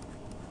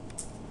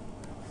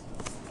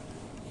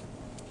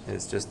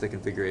 is just the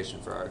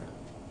configuration for argon.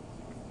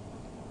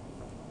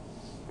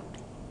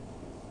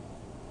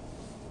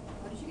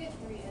 How did you get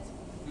 3s?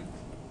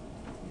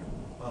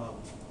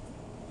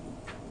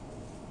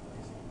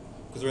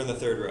 Because we're in the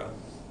third row.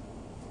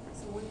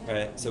 So we have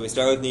Right, so we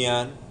start with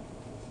neon,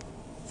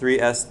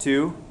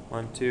 3s2,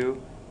 1,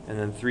 2, and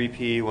then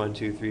 3p, 1,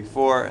 2, 3,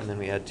 4, and then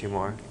we add 2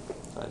 more,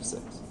 5,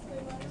 6.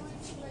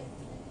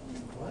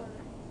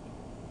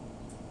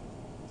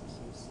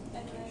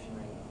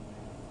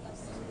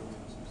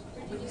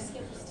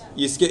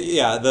 You skip,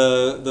 yeah,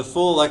 the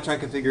full electron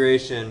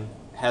configuration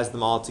has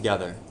them all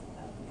together.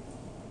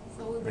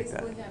 So we Like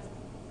that. basically have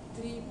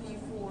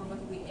 3p4,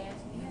 but we add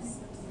s.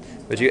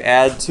 But you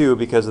add 2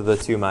 because of the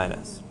 2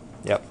 minus.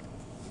 Yep.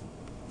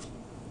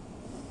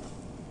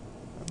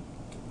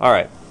 All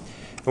right.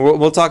 And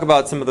we'll talk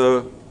about some of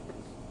the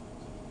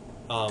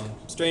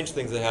strange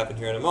things that happen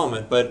here in a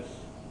moment. But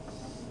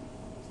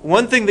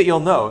one thing that you'll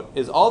note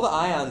is all the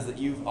ions that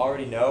you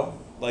already know,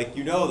 like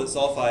you know that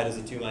sulfide is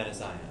a 2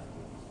 minus ion.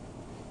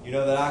 You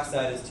know that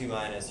oxide is 2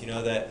 minus. You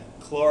know that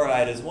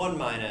chloride is 1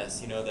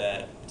 minus. You know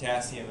that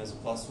potassium is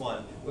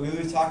 +1.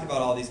 We've talked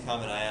about all these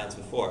common ions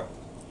before.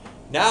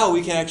 Now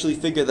we can actually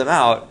figure them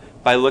out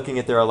by looking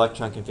at their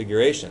electron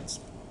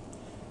configurations.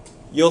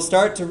 You'll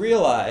start to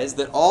realize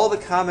that all the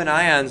common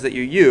ions that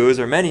you use,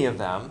 or many of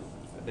them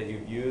that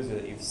you've used or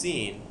that you've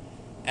seen,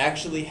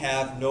 actually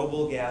have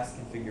noble gas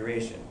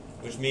configuration,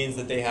 which means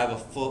that they have a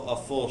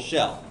full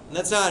shell. And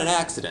that's not an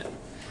accident.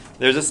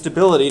 There's a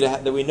stability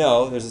that we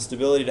know, there's a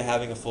stability to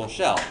having a full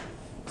shell.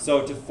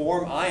 So to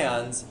form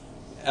ions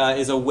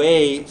is a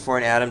way for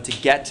an atom to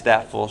get to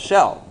that full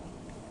shell.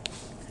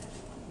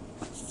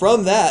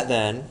 From that,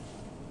 then,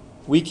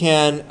 we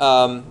can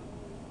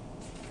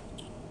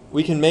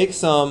make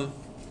some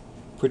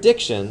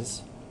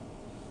predictions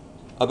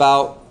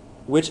about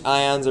which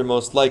ions are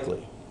most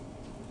likely.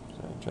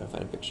 Sorry, I'm trying to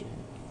find a picture here.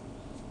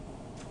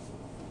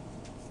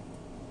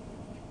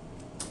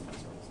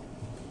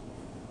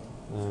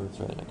 I'm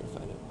probably not going to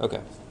find it.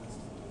 Okay.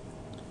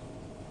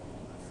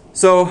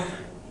 So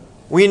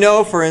we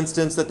know, for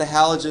instance, that the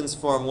halogens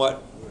form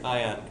what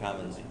ion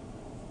commonly?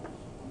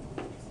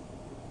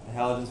 The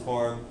halogens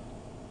form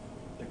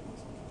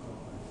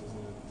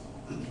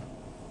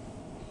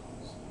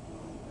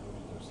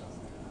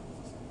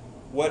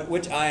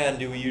which ion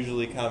do we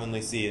usually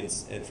commonly see in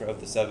of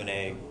the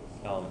 7A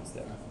elements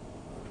there?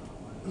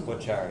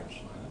 What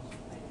charge?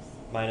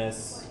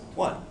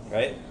 -1,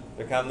 right?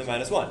 They're commonly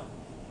 -1.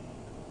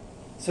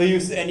 So you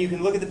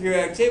can look at the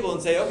periodic table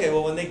and say, okay,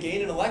 well, when they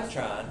gain an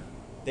electron,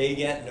 they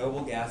get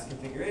noble gas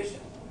configuration.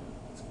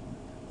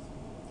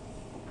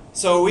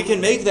 So we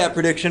can make that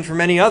prediction for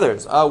many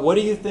others. What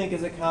do you think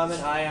is a common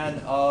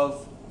ion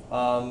of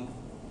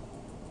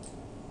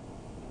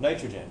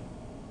nitrogen?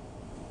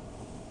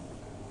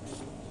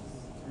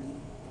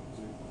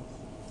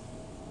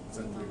 It's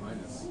at 3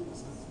 minus, isn't it?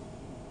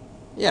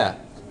 Yeah.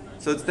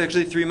 So it's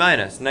actually 3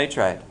 minus,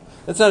 nitride.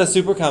 That's not a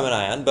super common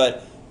ion,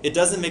 but it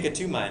doesn't make a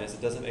 2 minus,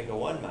 it doesn't make a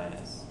 1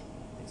 minus.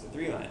 It's a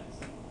 3 minus.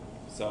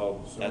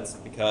 So that's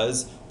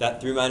because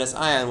that 3 minus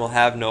ion will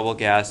have noble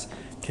gas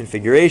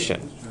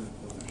configuration.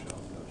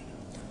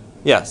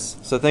 Yes,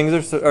 so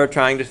things are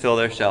trying to fill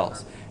their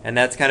shells. And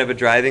that's kind of a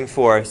driving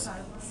force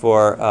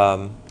for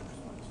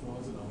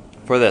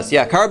For this.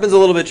 Yeah, carbon's a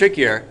little bit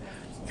trickier.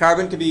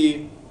 Carbon could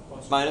be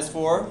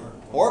 -4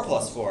 or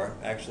 +4,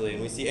 actually,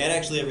 and we see, and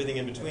actually everything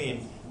in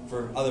between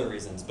for other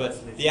reasons.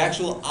 But the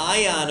actual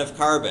ion of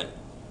carbon,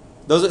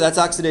 that's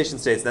oxidation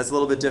states. That's a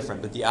little bit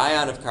different. But the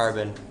ion of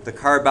carbon, the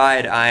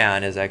carbide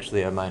ion, is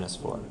actually a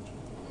 -4.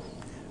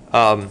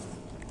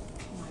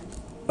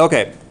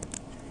 Okay,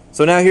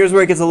 so now here's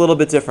where it gets a little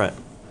bit different.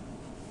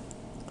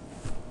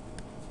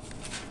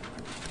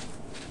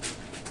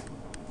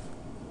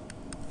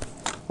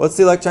 What's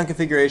the electron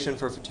configuration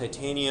for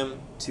titanium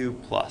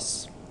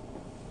 2+?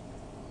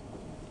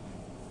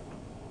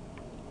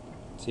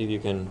 See if you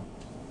can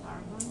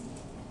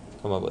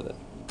come up with it.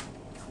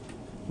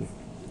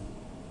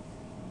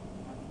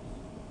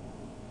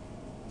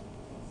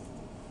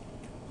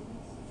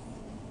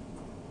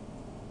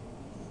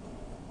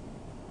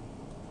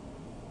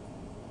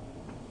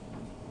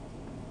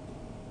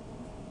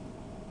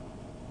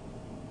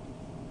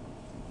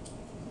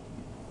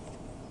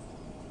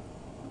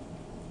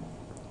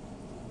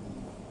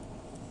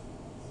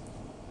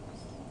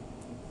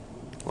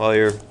 While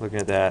you're looking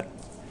at that,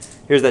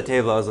 here's that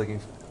table I was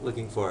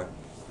looking for.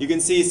 You can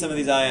see some of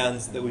these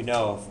ions that we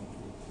know of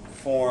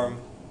form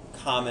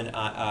common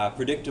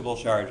predictable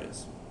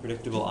charges,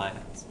 predictable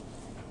ions.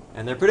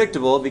 And they're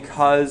predictable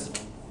because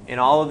in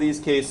all of these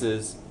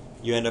cases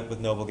you end up with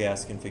noble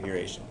gas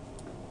configuration.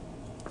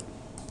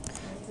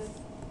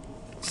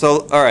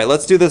 So, all right,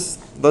 let's do this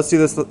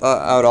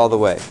out all the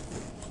way.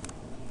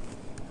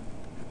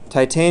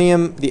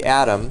 Titanium, the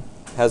atom,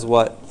 has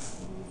what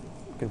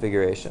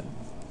configuration?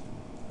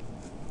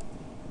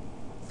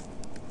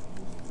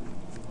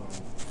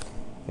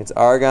 It's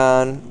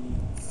argon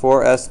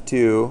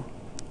 4s2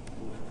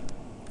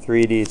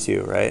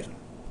 3d2, right?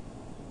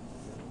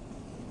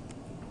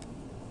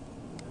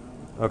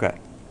 Okay.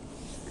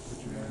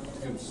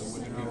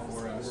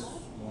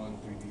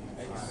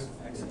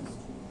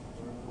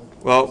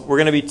 Well, we're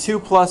going to be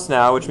 2+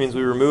 now, which means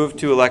we remove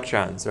 2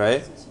 electrons,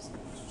 right?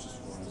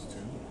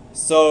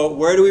 So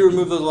where do we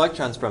remove those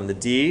electrons from? The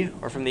D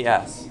or from the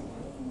S?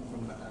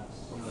 From the S.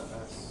 From the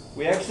S.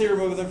 We actually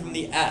remove them from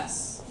the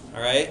S,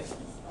 all right?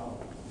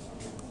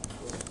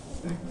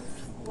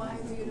 Why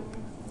do you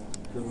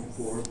remove?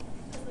 The 4.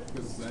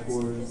 Because that's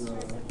 4 is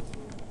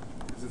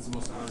it's the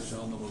most outer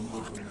shell, and then we'll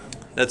move from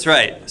that. That's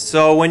right.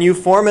 So when you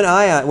form an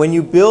ion, when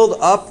you build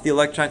up the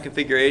electron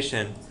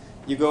configuration,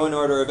 you go in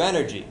order of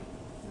energy.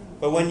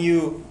 But when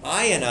you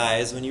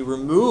ionize, when you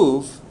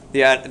remove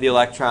the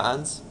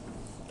electrons,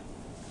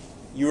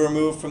 you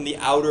remove from the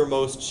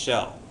outermost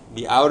shell.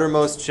 The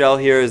outermost shell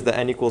here is the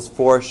N =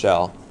 4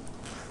 shell.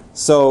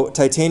 So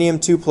titanium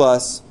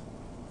 2+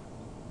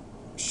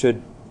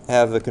 should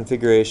have the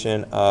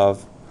configuration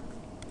of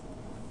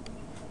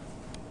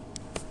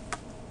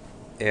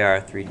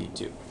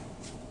Ar3d2.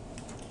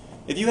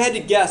 If you had to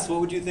guess, what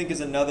would you think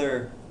is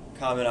another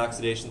common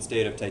oxidation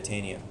state of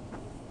titanium?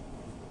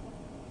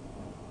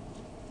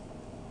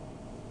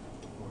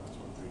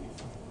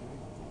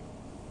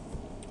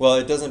 Well,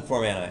 it doesn't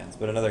form anions,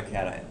 but another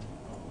cation.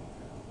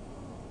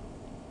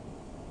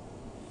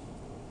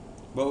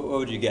 What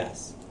would you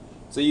guess?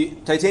 So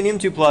titanium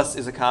 2+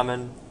 is a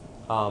common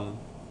ion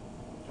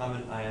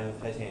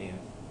of titanium.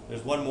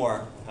 There's one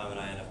more common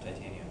ion of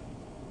titanium.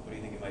 What do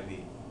you think it might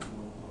be?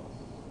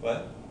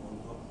 What?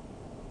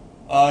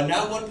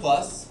 Not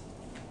 1+.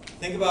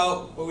 Think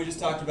about what we just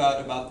talked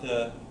about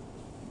the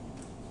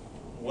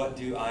what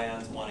do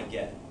ions want to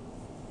get?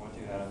 What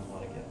do atoms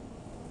want to get?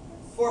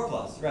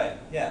 4+, right,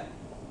 yeah.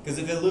 Because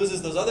if it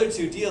loses those other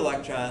 2 d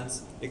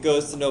electrons, it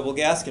goes to noble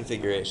gas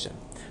configuration.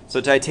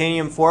 So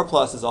titanium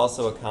 4+ is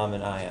also a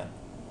common ion.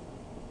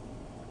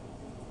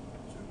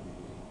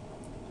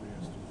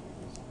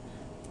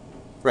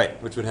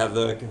 Right, which would have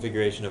the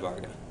configuration of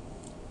argon.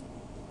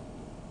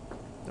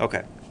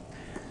 Okay.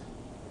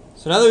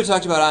 So now that we've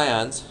talked about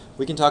ions,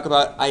 we can talk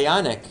about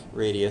ionic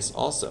radius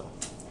also.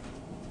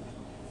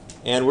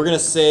 And we're going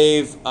to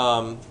save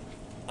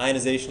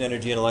ionization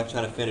energy and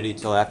electron affinity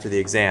till after the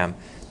exam.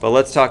 But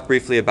let's talk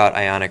briefly about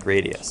ionic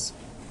radius.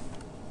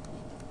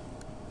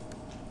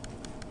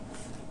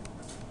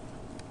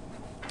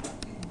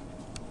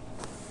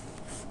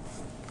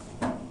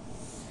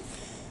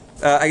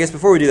 I guess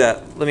before we do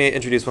that, let me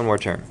introduce one more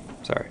term.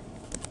 Sorry.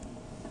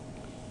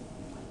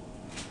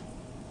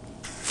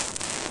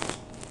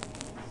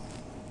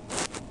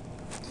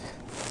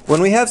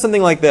 When we have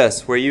something like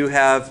this, where you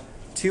have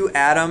 2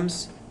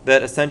 atoms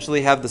that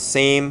essentially have the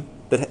same,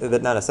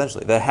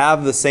 that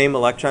have the same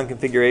electron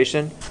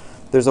configuration,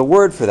 there's a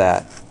word for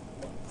that,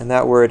 and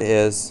that word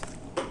is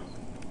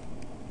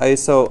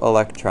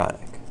isoelectronic,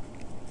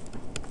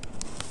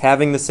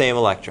 having the same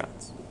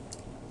electrons.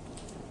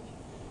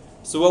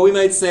 So what we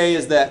might say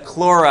is that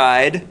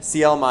chloride,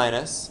 Cl-,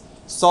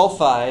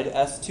 sulfide,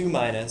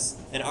 S2-,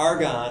 and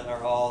argon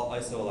are all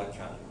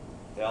isoelectronic.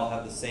 They all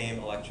have the same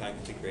electron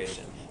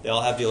configuration. They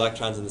all have the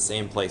electrons in the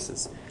same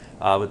places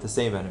with the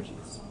same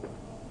energies.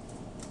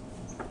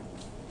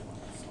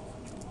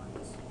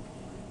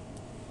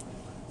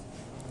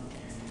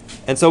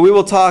 And so we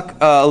will talk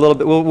a little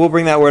bit, we'll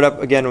bring that word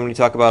up again when we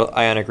talk about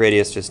ionic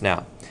radius just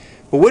now.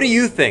 But what do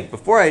you think,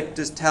 before I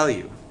just tell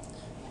you,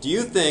 do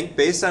you think,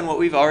 based on what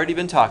we've already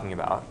been talking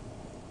about,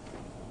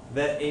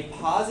 that a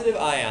positive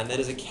ion, that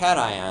is a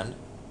cation,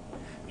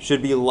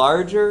 should be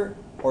larger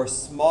or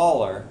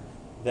smaller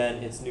than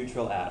its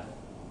neutral atom?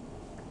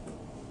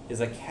 Is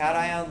a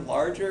cation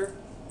larger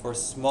or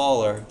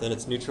smaller than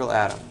its neutral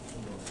atom?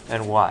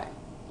 And why?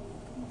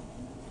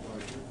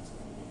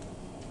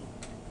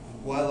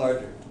 Why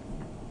larger?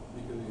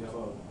 Because you have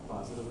a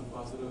positive and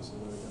positive, so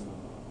they're gonna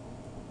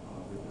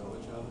repel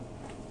each other.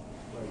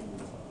 Like,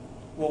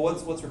 Well,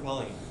 what's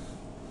repelling it?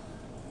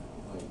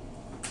 like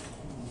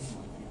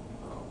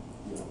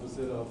the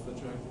opposite of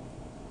attracting.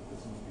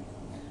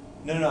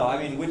 No.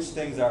 I mean, which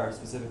things are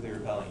specifically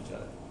repelling each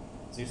other?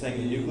 So you're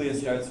saying the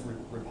nucleus starts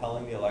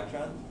repelling the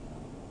electron?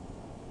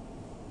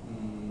 No.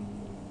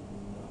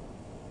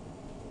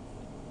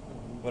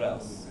 What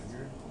else?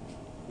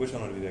 Which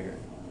one would be bigger?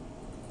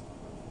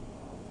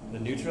 The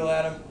neutral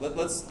atom?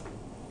 Let's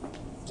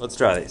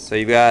try these. So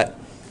you've got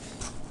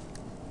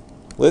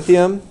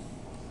lithium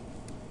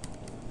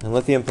and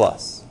lithium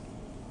plus.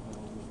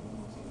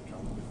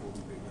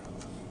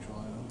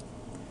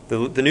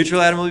 The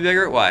neutral atom will be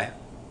bigger? Why?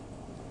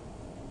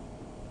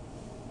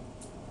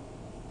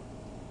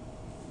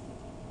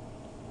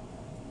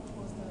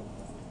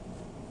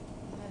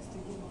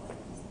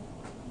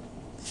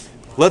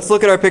 Let's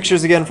look at our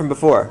pictures again from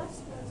before.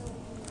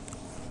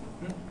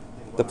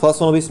 The plus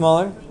one will be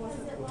smaller?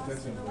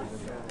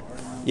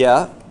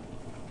 Yeah.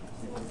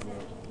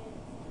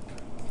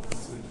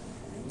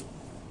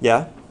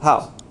 Yeah?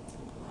 How?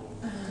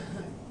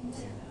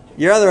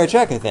 You're on the right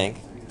track, I think.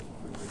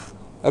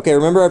 Okay,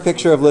 remember our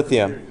picture of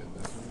lithium.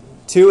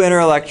 2 inner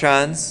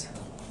electrons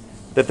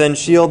that then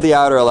shield the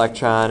outer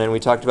electron, and we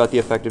talked about the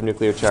effective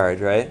nuclear charge,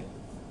 right?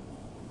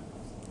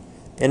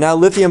 And now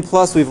lithium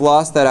plus, we've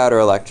lost that outer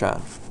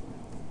electron.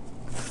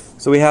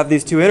 So we have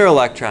these 2 inner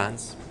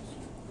electrons.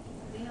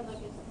 They have like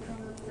a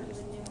stronger part of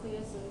the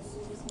nucleus, so it's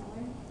super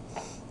smaller.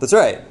 That's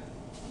right.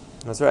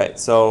 That's right.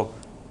 So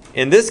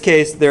in this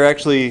case, there are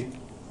actually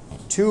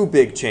 2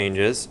 big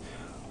changes.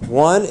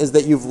 One is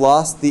that you've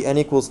lost the n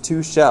equals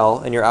 2 shell,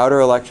 and your outer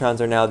electrons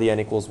are now the n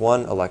equals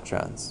 1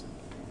 electrons.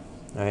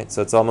 All right?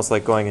 So it's almost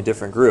like going a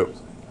different group.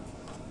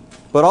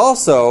 But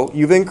also,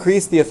 you've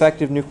increased the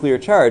effective nuclear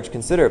charge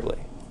considerably.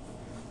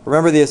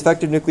 Remember, the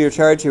effective nuclear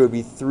charge here would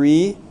be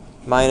 3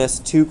 minus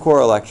 2 core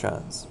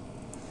electrons.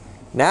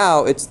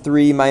 Now it's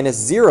 3 minus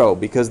 0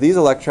 because these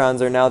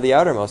electrons are now the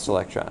outermost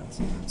electrons.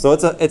 So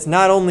it's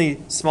not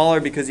only smaller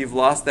because you've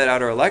lost that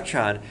outer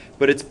electron,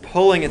 but it's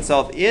pulling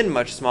itself in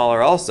much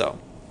smaller also.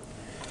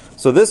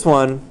 So this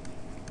one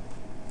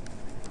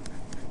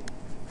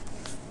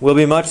will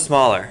be much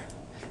smaller.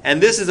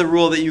 And this is a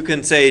rule that you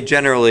can say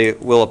generally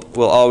will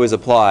always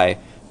apply,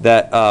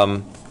 that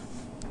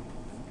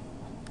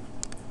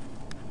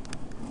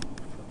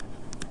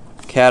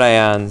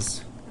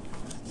cations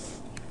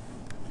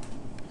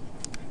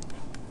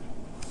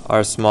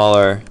are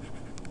smaller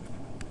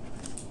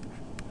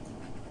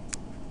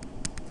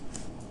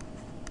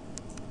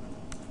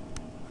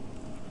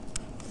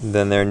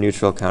than their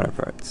neutral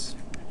counterparts.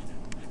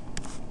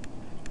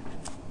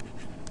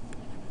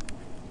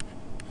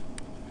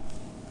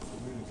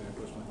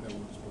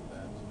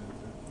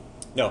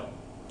 No,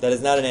 that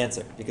is not an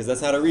answer, because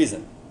that's not a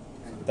reason.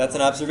 That's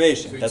an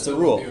observation. That's a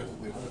rule.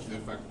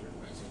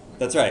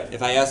 That's right.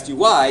 If I asked you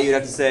why, you'd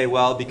have to say,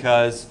 well,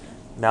 because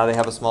now they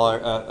have a smaller,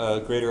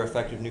 greater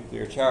effective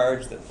nuclear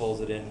charge that pulls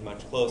it in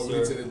much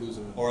closer,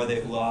 or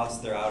they've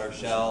lost their outer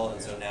shell,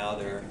 and so now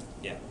they're,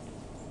 yeah.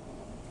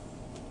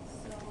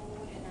 So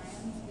would an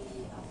ion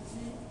be opposite?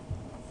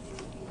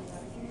 It would be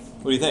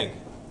larger? What do you think?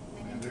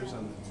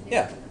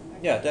 Yeah.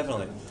 Yeah,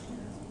 definitely.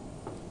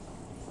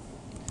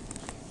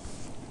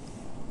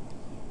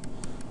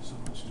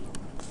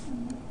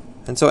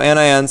 And so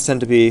anions tend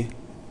to be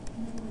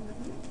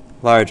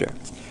larger.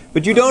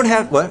 But you don't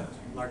have, what?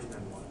 Larger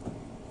than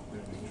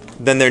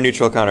what? Than their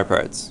neutral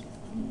counterparts.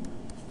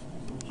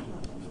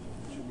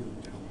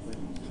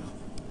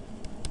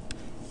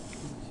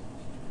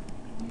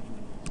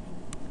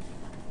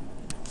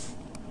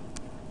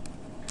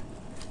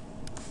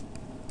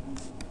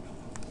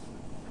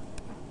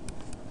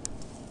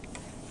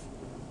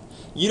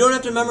 You don't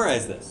have to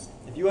memorize this.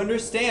 If you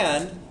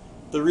understand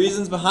the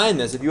reasons behind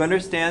this, if you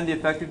understand the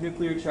effective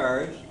nuclear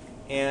charge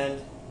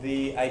and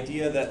the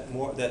idea that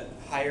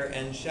higher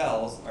end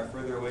shells are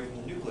further away from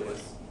the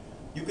nucleus,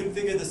 you can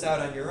figure this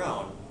out on your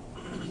own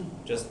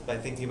just by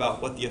thinking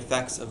about what the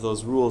effects of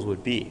those rules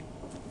would be.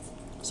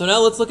 So now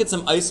let's look at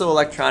some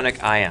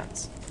isoelectronic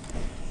ions.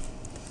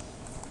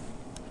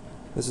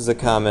 This is a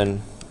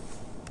common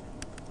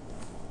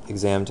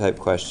exam type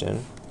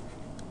question.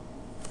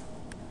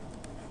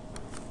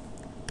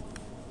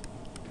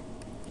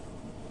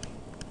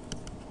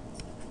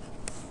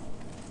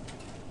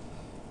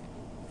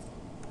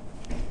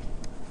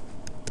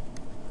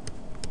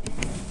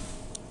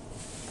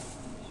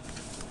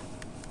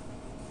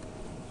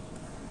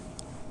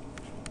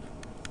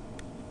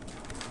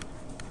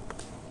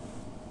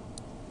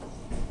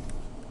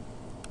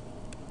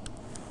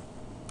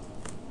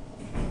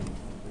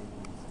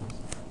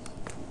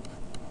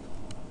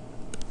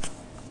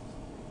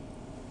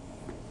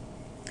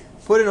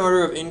 put in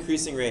order of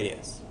increasing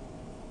radius.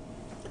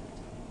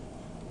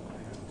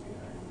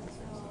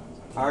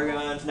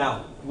 Argon.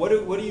 Now, what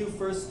do you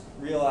first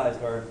realize,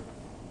 or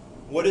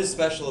what is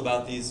special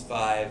about these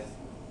 5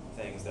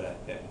 things that I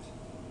picked?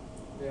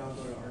 They all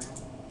go to argon.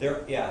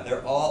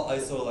 They're all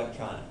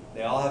isoelectronic.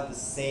 They all have the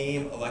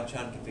same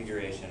electron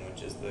configuration,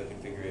 which is the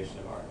configuration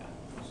of argon.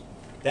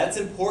 That's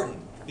important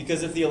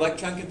because if the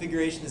electron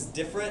configuration is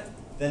different,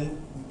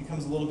 then it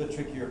becomes a little bit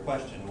trickier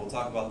question. We'll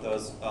talk about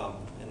those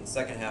in the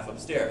second half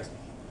upstairs.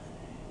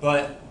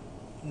 But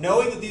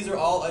knowing that these are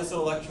all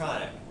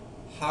isoelectronic,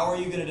 how are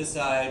you going to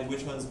decide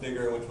which one's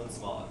bigger and which one's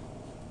smaller?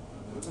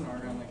 What's an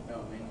argon like the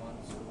main one?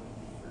 So it would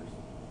be first.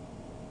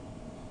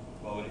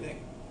 Well, what do you think?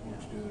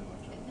 Which do the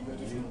electron Isn't it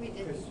just what we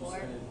did Chris just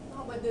before? said it.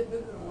 No, but the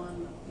bigger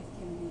one, it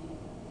can be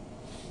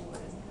more,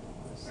 isn't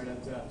it? Or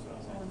that's what I was Oh,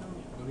 saying. no.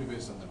 It'll be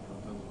based on the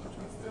proton, the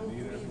electron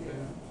affinity and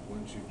everything.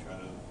 Once you try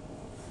to.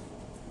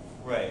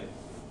 Right.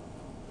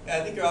 Yeah, I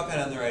think you're all kind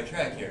of on the right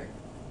track here.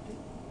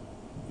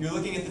 You're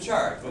looking at the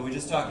charge, what we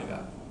just talked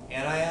about.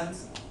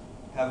 Anions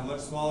have a much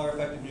smaller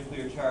effective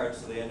nuclear charge,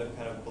 so they end up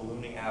kind of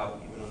ballooning out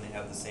even when they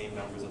have the same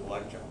numbers of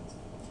electrons.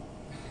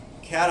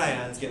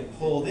 Cations get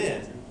pulled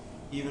in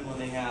even when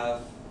they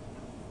have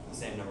the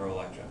same number of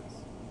electrons.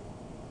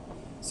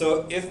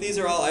 So if these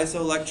are all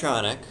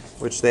isoelectronic,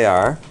 which they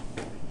are,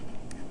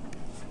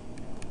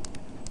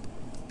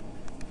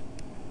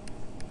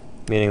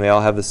 meaning they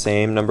all have the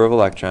same number of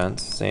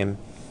electrons, same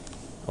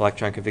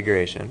electron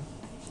configuration,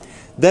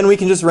 then we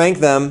can just rank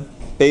them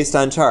based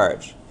on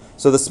charge.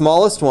 So the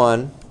smallest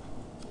one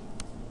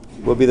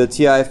will be the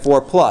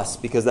Ti4 plus,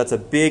 because that's a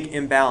big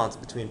imbalance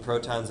between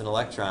protons and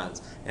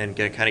electrons and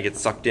kind of get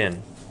sucked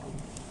in.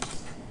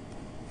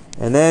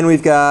 And then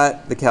we've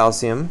got the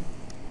calcium,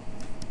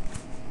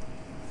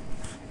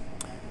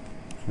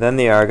 then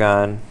the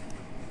argon,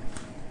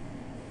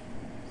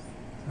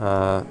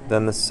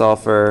 then the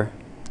sulfur,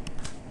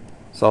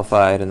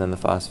 sulfide, and then the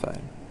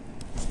phosphide.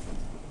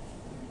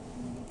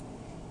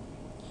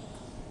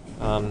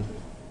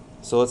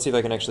 So let's see if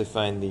I can actually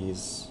find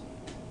these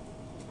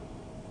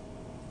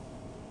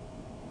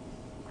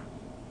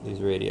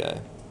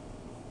radii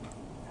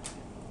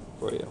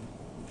for you.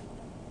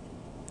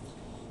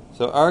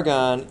 So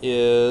argon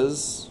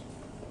is,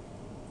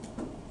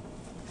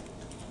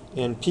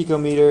 in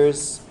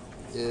picometers,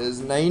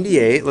 is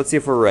 98. Let's see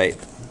if we're right,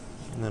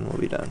 and then we'll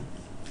be done.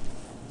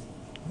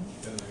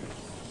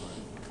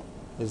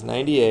 Is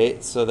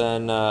 98. So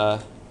then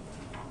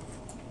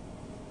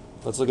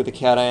let's look at the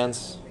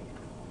cations.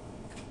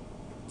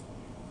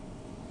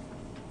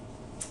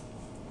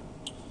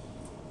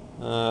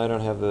 I don't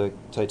have the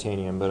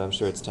titanium, but I'm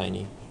sure it's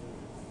tiny.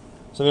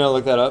 So I'm going to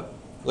look that up.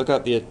 Look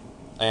up the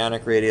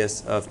ionic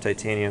radius of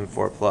titanium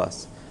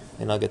 4+,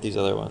 and I'll get these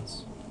other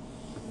ones.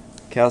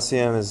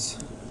 Calcium is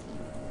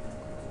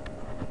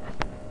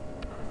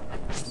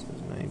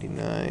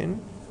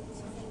 99.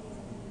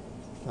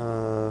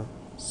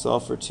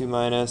 Sulfur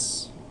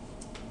 2-.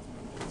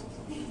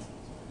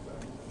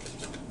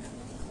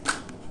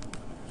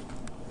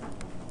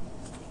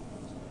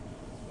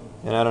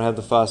 And I don't have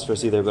the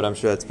phosphorus either, but I'm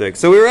sure that's big.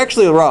 So we were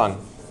actually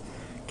wrong.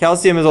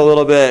 Calcium is a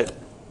little bit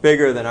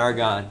bigger than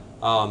argon.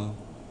 But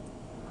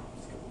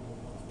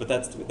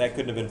that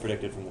couldn't have been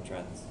predicted from the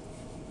trends.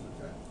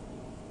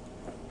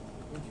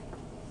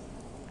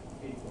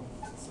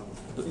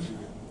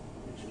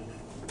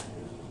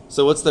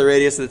 So what's the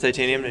radius of the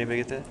titanium? Did anybody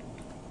get that?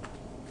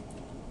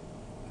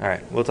 All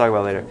right, we'll talk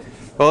about it later.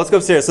 Well, let's go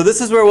upstairs. So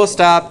this is where we'll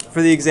stop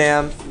for the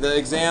exam. The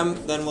exam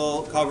then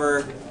will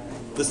cover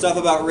the stuff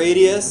about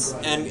radius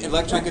and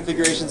electron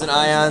configurations and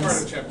ions.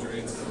 Part of chapter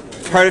 8.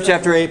 Part of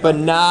chapter 8, but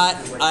not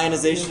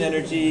ionization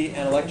energy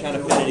and electron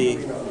affinity,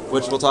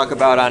 which we'll talk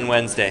about on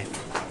Wednesday.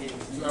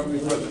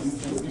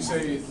 You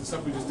say the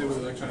stuff we just did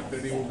with electron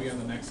affinity will be on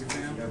the next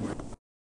exam?